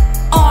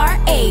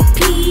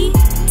 R-A-P-T-O-R,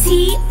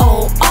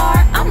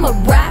 I'm a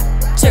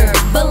raptor,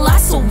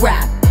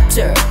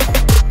 Velociraptor.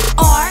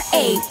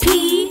 R-A-P-T-O-R,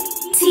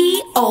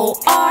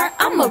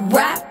 I'm a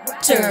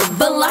raptor,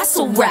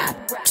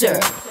 Velociraptor.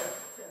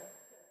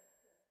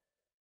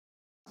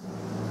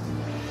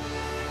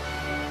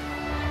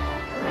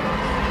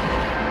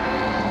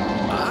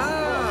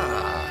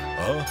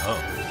 Uh-huh.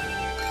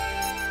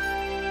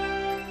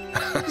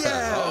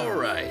 Yeah. All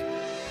right.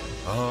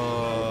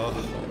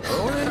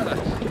 Owen?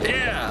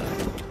 Yeah.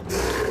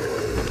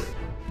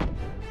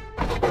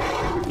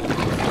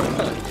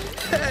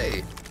 Hey.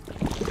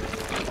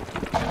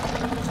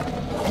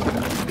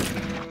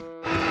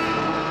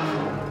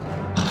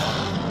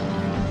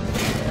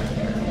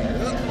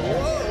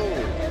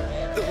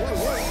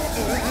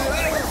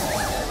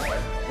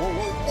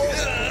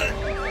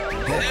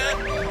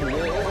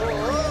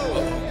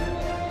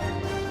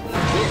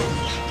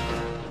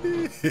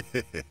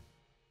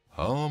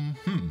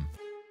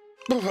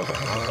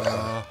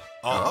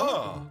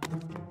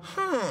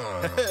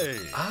 Hey.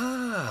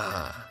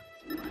 Ah.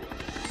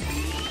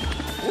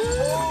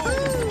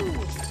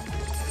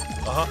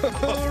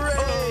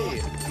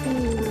 Hooray!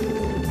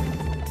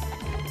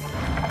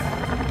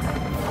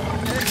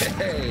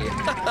 Hey.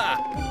 Aha!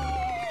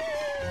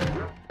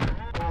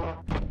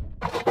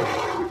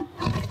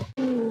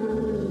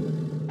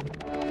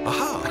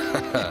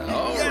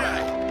 All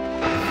right.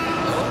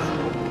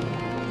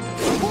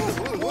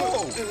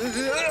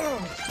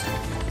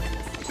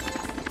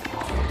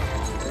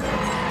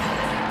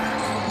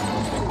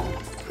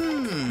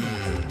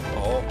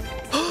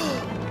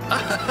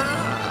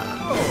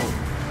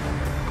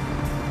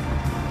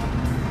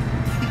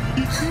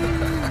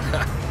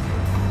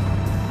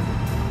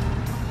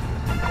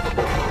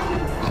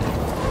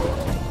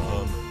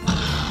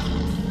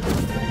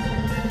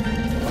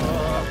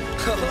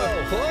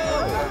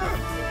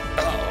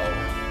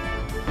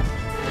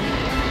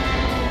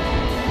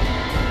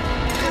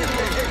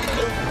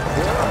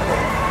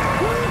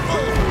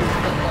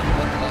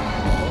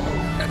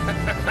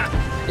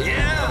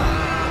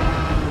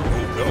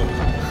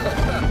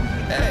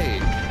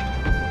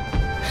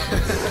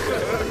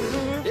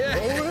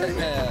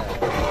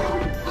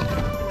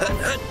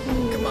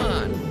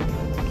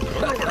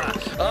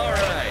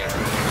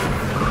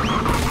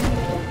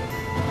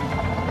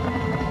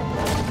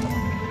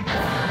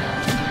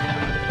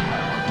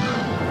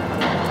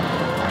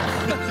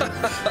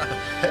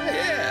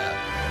 Yeah.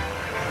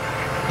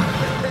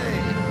 Hey.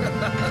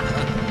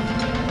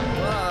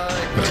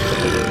 Bye.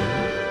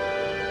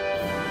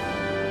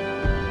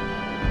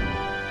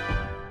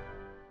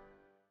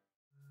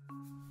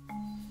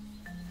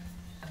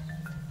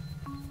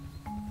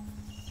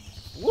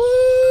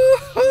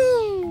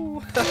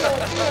 Woo-hoo!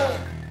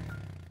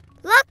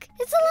 Look,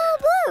 it's a little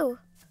blue.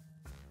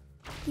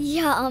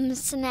 Yum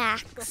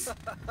snacks.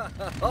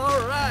 All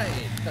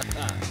right.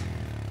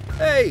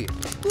 Hey,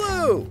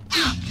 Blue.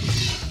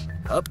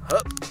 Hup,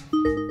 hup.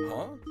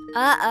 Huh?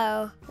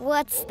 Uh-oh,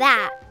 what's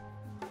that?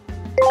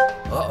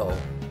 Uh-oh.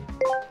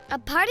 A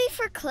party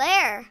for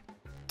Claire.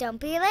 Don't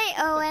be late,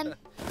 Owen.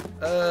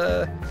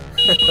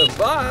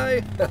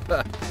 Bye.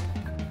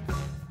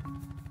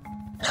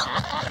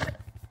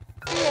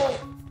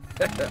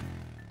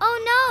 Oh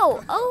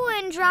no,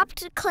 Owen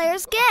dropped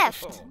Claire's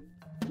gift.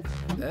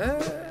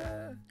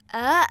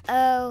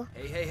 Uh-oh.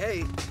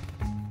 Hey.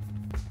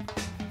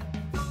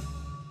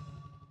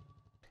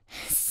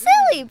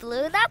 Silly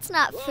Blue, that's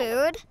not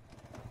food.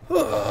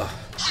 Huh?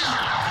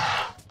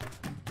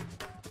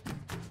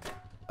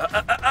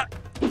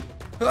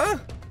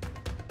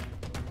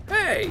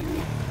 Hey.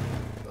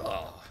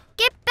 Oh.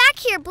 Get back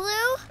here,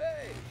 Blue.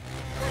 Hey.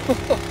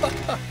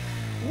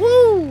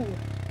 Woo!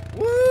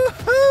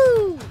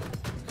 Woohoo!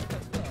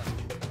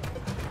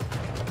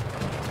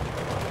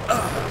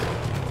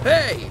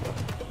 Hey.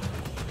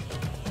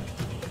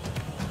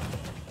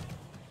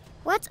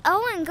 What's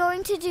Owen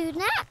going to do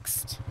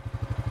next?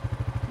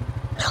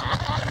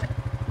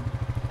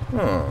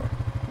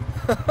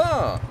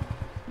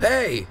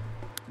 Hey.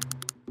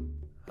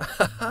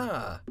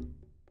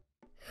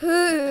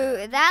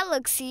 Ooh, that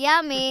looks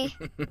yummy.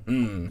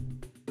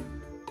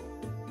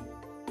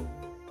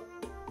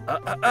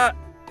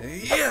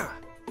 Yeah.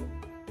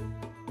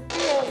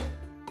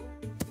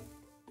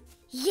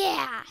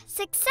 Yeah,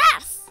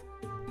 success.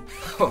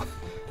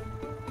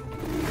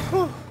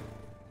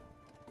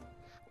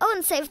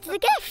 Owen saved the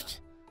gift.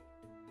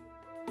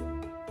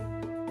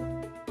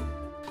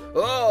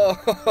 Oh.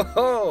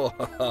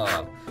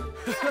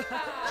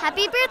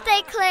 Happy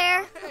birthday,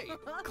 Claire. Hey,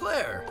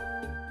 Claire.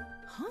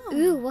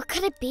 Ooh, what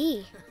could it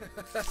be?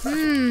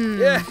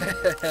 Yeah.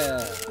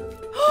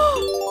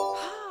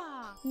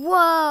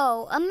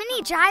 Whoa, a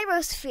mini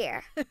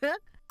gyrosphere.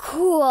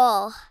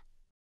 Cool.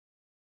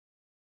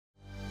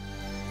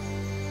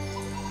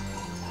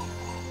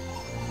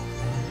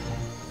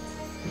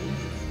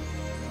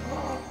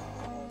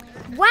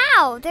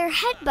 Wow, they're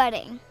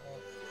headbutting.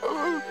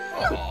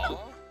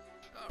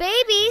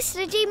 Baby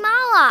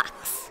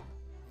Stygimolochs.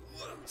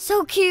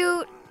 So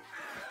cute.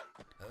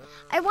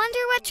 I wonder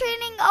what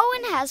training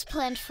Owen has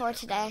planned for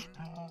today.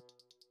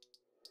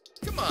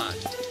 Come on.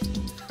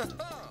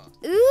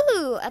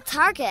 Ooh, a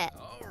target.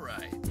 All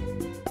right.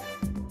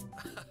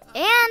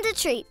 And a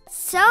treat.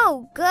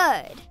 So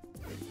good.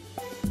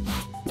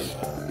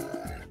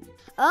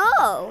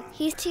 Oh,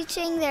 he's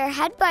teaching their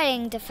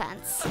headbutting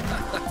defense.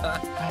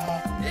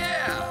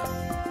 Yeah.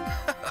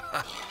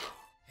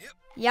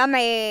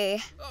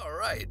 Yummy. All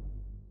right.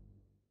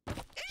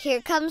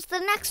 Here comes the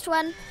next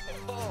one.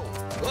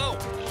 Whoa.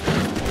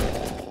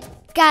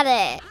 Got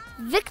it.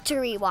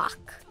 Victory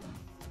walk.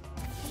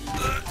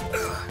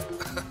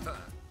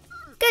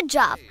 Good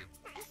job.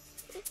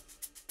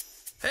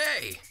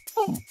 Hey.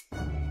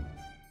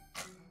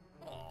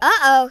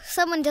 Uh-oh,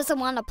 someone doesn't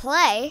want to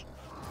play.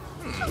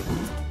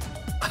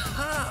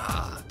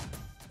 Aha.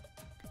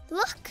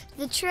 Look,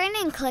 the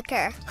training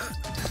clicker.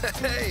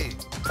 Hey.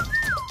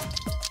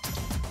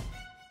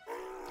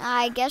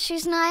 I guess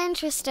she's not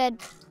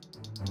interested.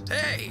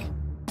 Hey.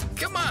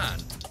 Come on.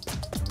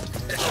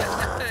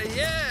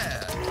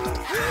 Yeah.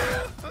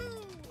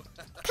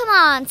 Come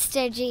on,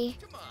 Styggy.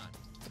 Come on.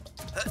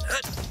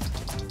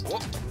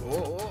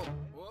 Whoa.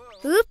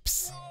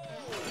 Oops.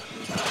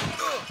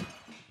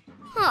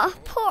 Oh,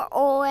 poor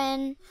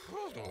Owen.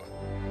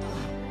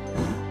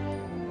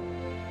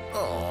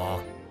 Aw.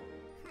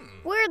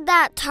 Where'd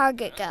that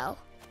target go?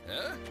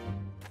 Huh?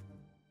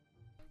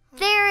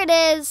 There it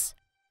is.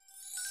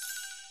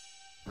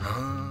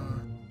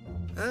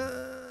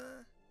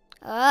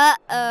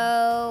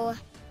 Uh-oh.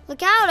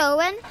 Look out,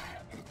 Owen.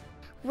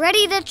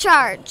 Ready to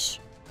charge.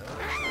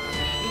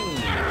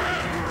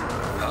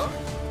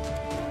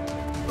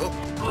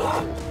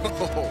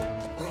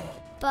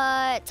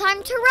 But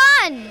time to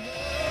run.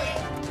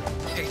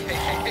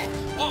 Hey.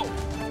 Whoa.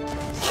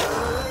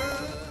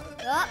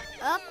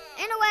 Up,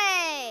 and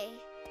away.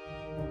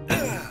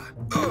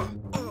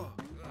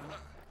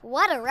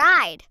 What a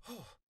ride.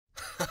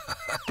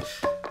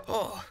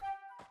 Oh.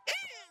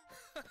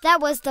 That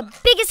was the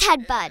biggest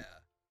headbutt.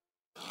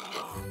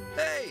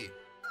 Hey.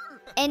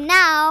 And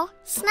now,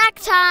 snack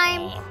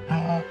time.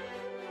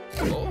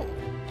 Oh.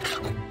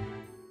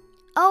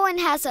 Owen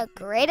has a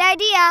great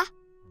idea.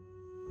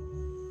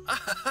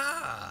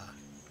 Aha.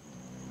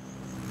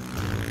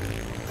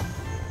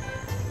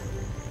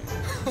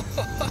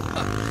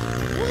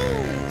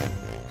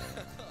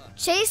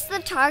 Chase the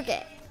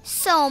target.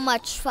 So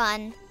much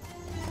fun.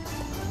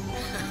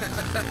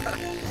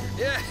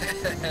 Yeah.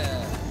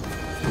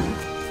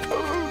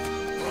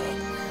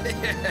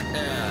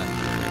 Yeah.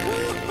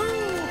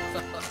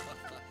 Woohoo!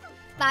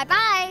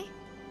 Bye-bye.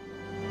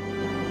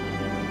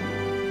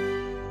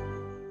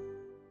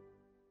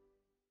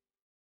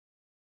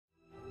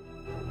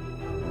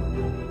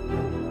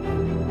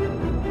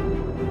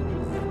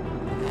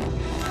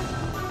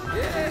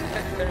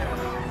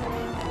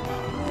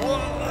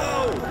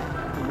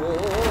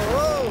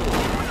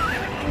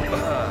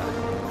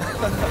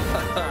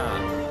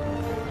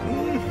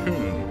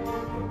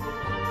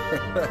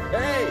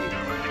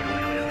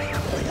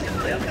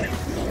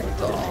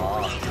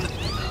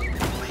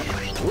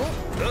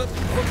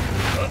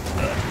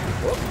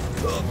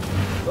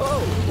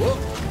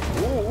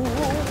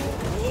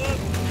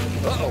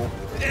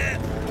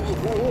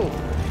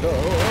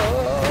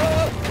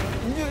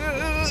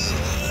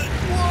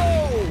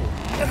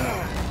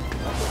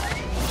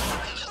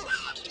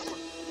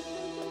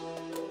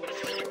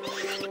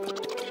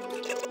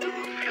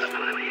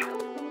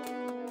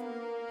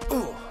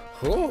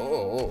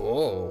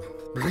 Whoa!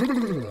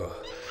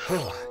 Hey!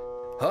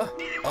 Huh?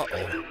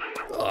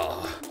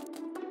 Uh-oh.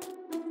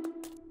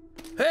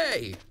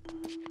 Hey!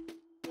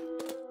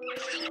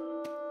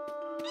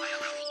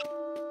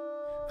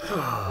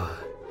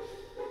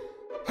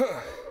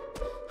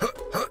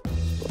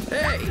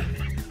 Hey!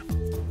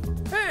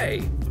 Hey!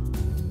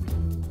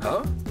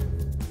 Huh?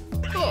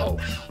 Oh!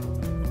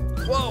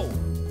 Whoa!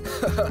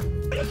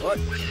 What?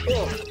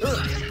 Oh!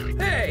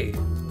 Hey!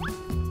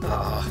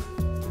 Ah!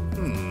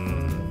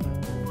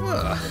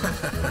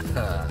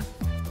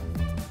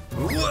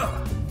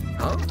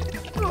 Huh?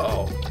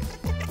 Oh!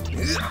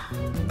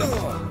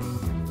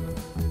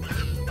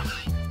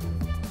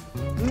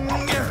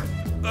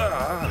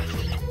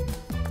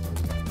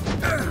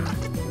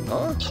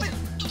 Huh?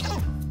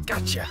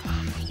 Gotcha!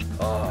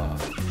 Oh!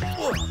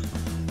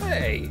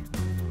 Hey!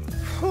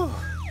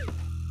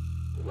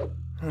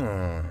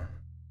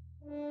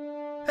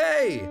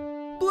 Hey!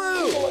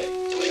 Blue!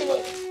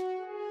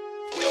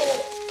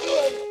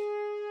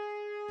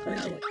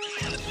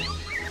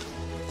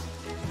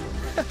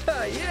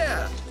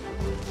 Yeah!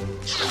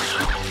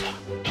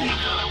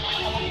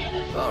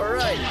 All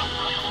right!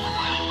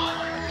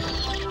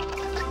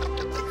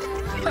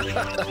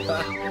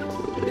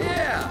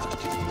 Yeah!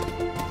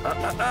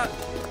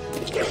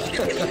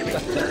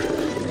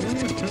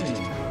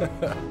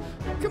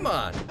 Come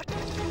on!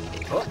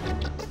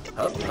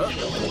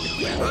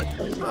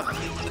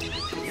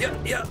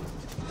 Yeah!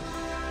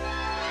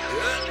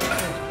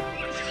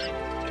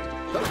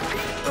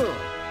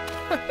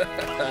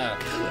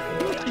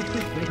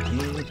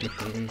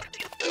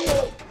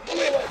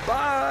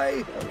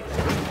 Bye!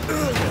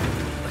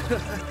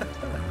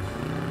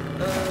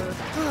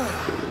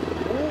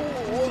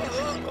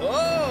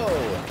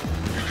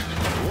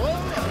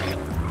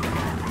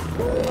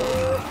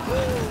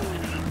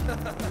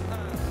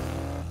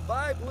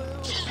 Bye, Blue!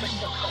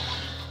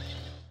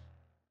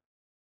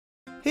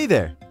 Hey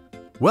there!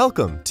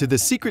 Welcome to the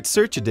Secret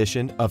Search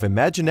edition of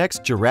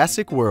Imaginext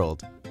Jurassic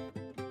World.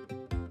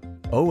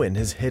 Owen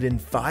has hidden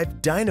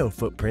 5 dino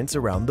footprints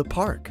around the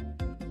park.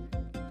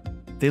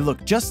 They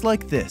look just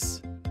like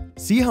this.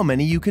 See how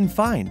many you can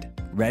find.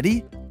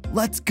 Ready?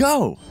 Let's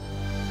go!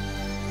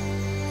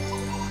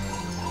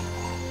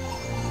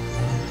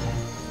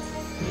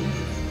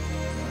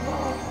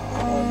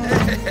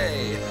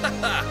 Hey!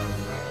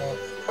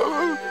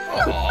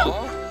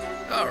 Aww.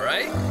 All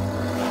right.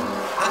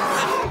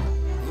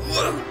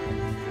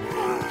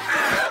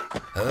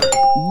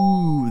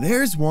 Ooh,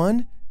 there's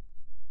one.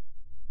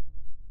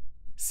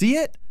 See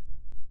it?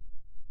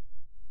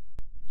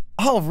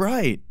 All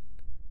right.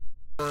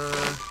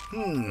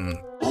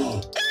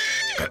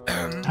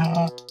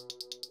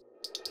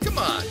 Come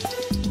on.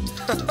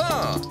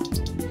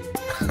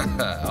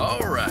 All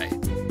right.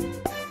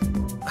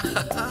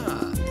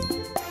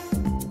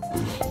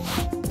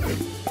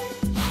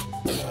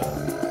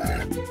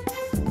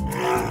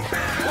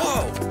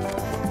 Whoa.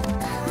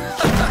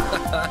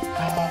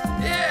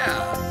 Yeah.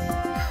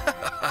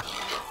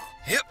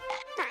 Yep.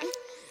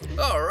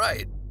 All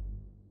right.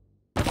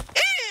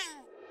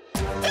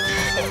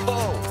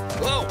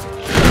 Whoa.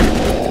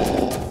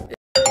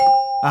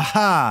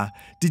 Aha!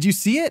 Did you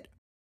see it?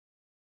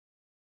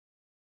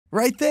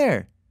 Right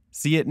there.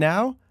 See it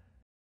now?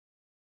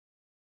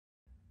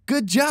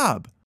 Good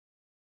job!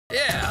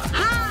 Yeah.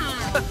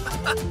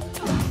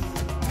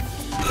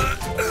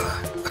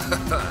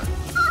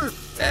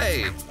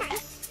 Hey.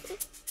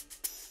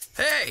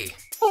 Hey.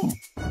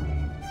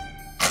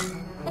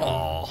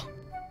 Aw.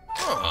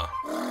 Huh.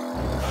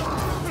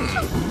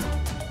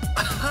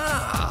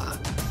 Aha.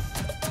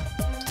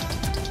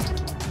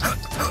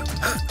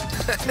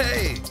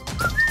 Hey.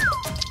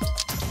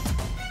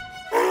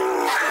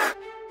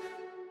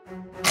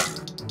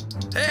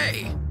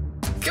 Hey.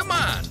 Come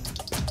on.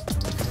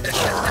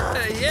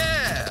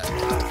 Yeah.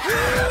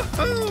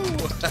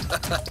 Woo-hoo.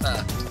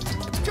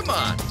 Come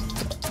on.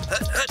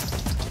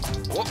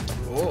 Whoa.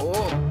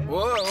 Whoa.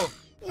 Whoa.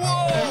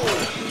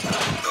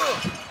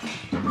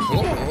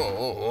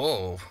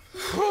 Whoa.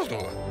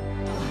 Whoa.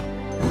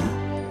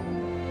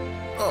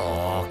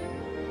 Aw.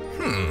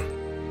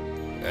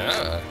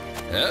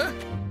 Huh?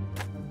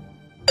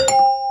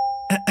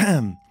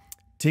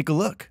 Take a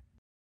look.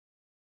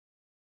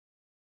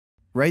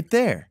 Right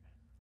there.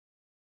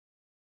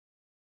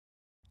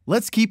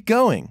 Let's keep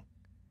going.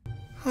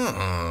 Hey.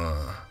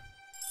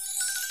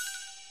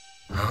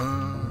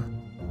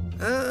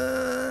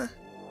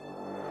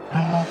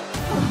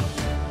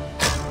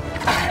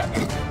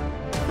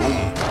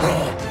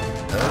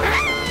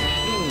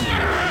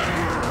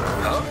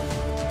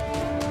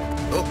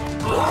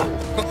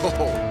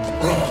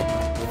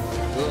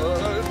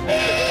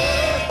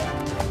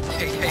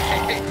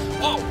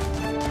 Whoa!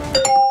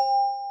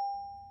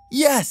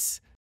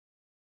 Yes!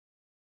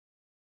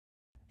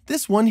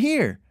 This one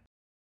here.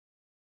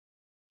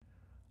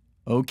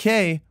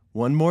 Okay,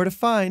 one more to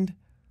find.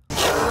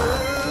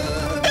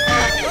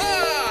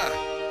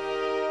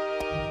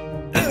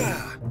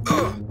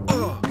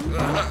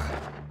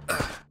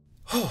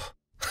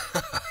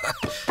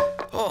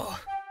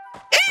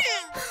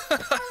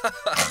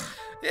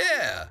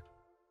 Yeah.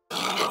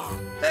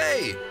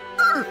 Hey.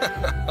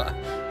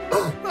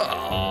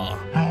 Aw.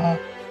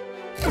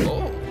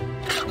 Oh.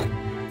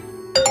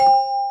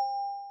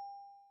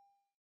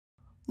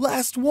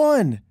 Last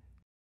one.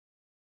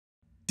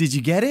 Did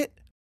you get it?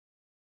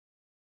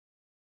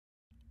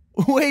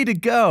 Way to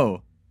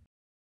go.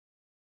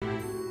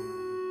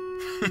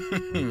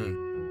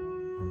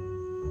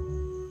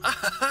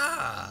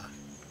 Ah.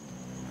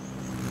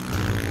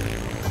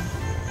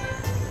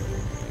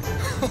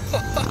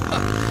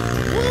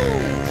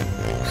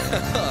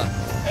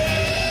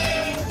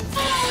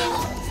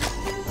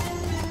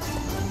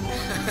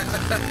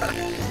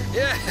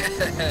 Yeah.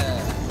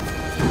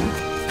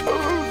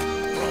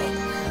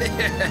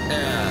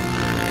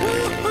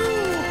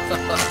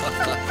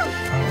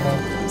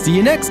 See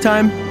you next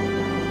time.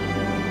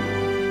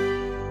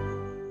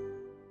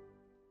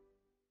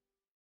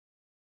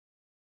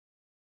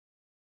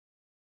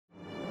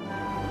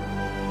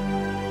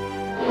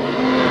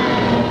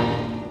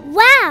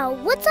 Wow,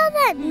 what's all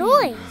that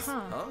noise?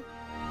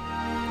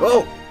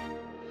 Whoa.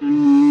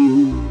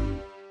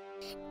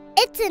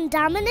 It's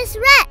Indominus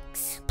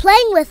Rex,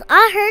 playing with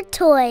all her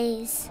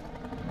toys.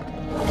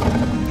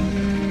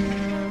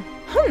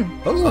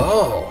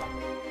 Oh.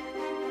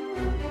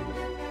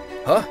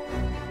 Huh?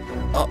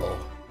 Uh-oh.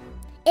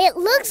 It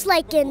looks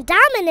like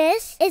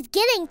Indominus is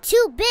getting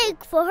too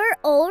big for her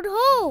old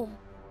home.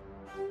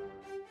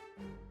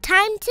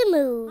 Time to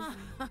move.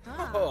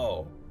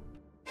 Oh.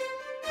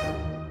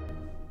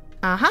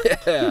 Uh-huh.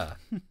 Yeah.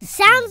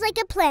 Sounds like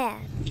a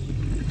plan.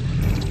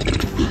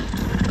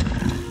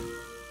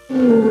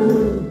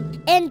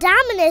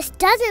 Indominus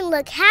doesn't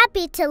look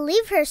happy to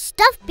leave her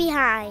stuff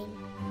behind.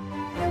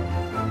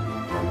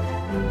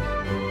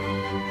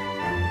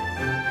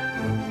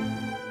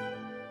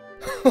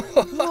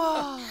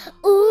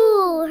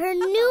 Ooh, her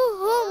new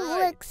home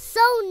looks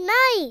so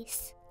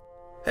nice.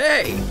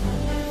 Hey.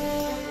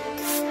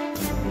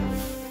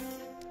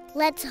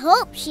 Let's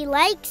hope she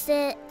likes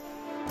it.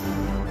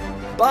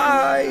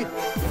 Bye.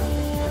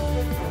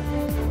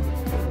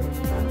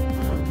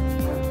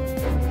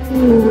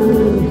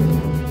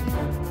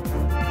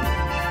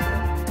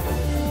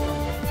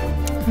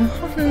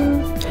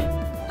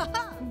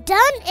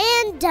 Done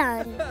and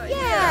done.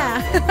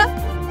 Yeah.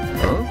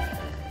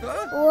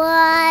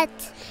 What?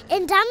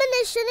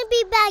 Indominus shouldn't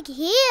be back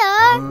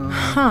here.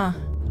 Huh.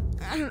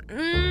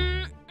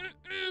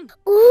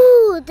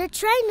 Ooh, they're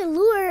trying to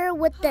lure her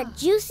with the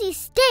juicy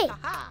steak.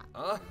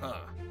 Uh-huh.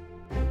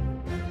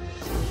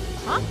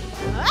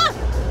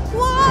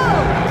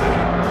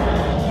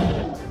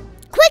 Whoa!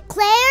 Quick,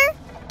 Claire!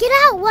 Get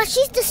out while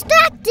she's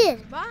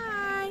distracted.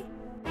 Bye.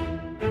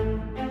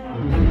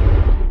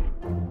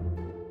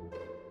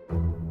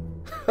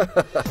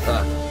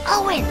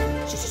 Owen!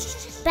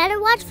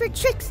 Better watch for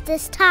tricks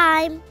this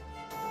time.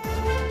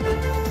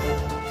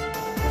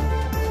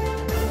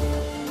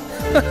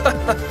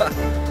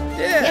 Yeah.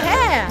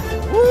 Yeah.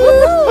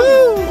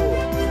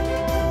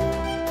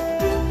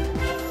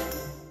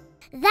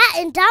 That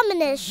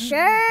Indominus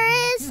sure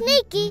is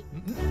sneaky.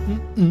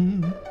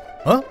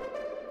 Huh?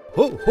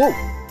 Ho, ho.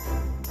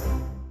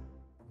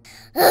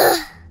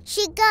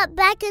 She got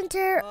back into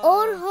her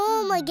old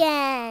home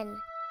again.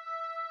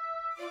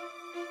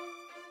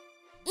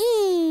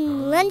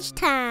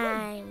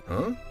 Lunchtime.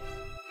 Huh?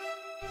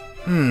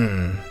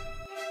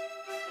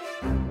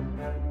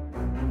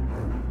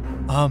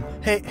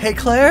 Hey,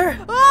 Claire?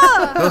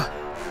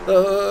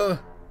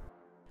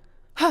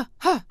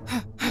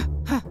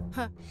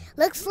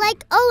 Looks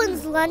like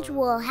Owen's lunch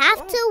will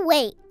have to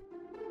wait.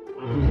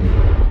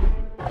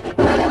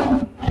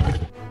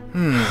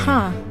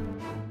 Huh.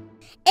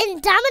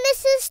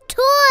 Indominus's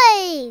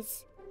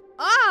toys.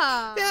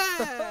 Ah.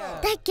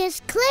 That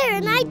gives Claire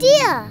an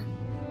idea.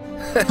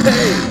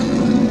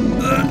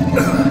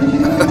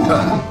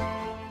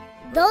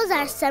 Those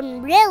are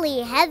some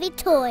really heavy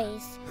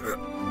toys.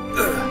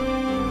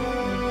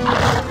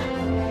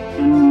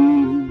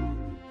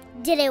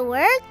 Did it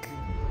work?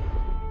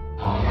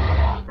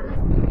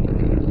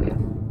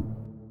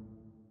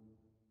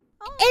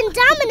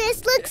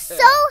 Indominus looks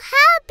so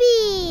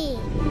happy.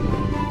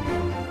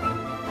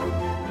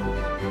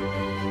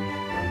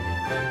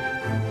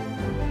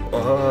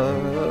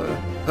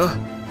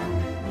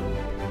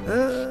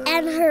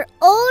 And her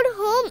old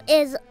home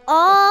is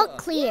all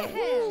clear.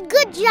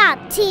 Good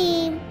job,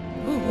 team.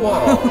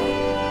 Whoa.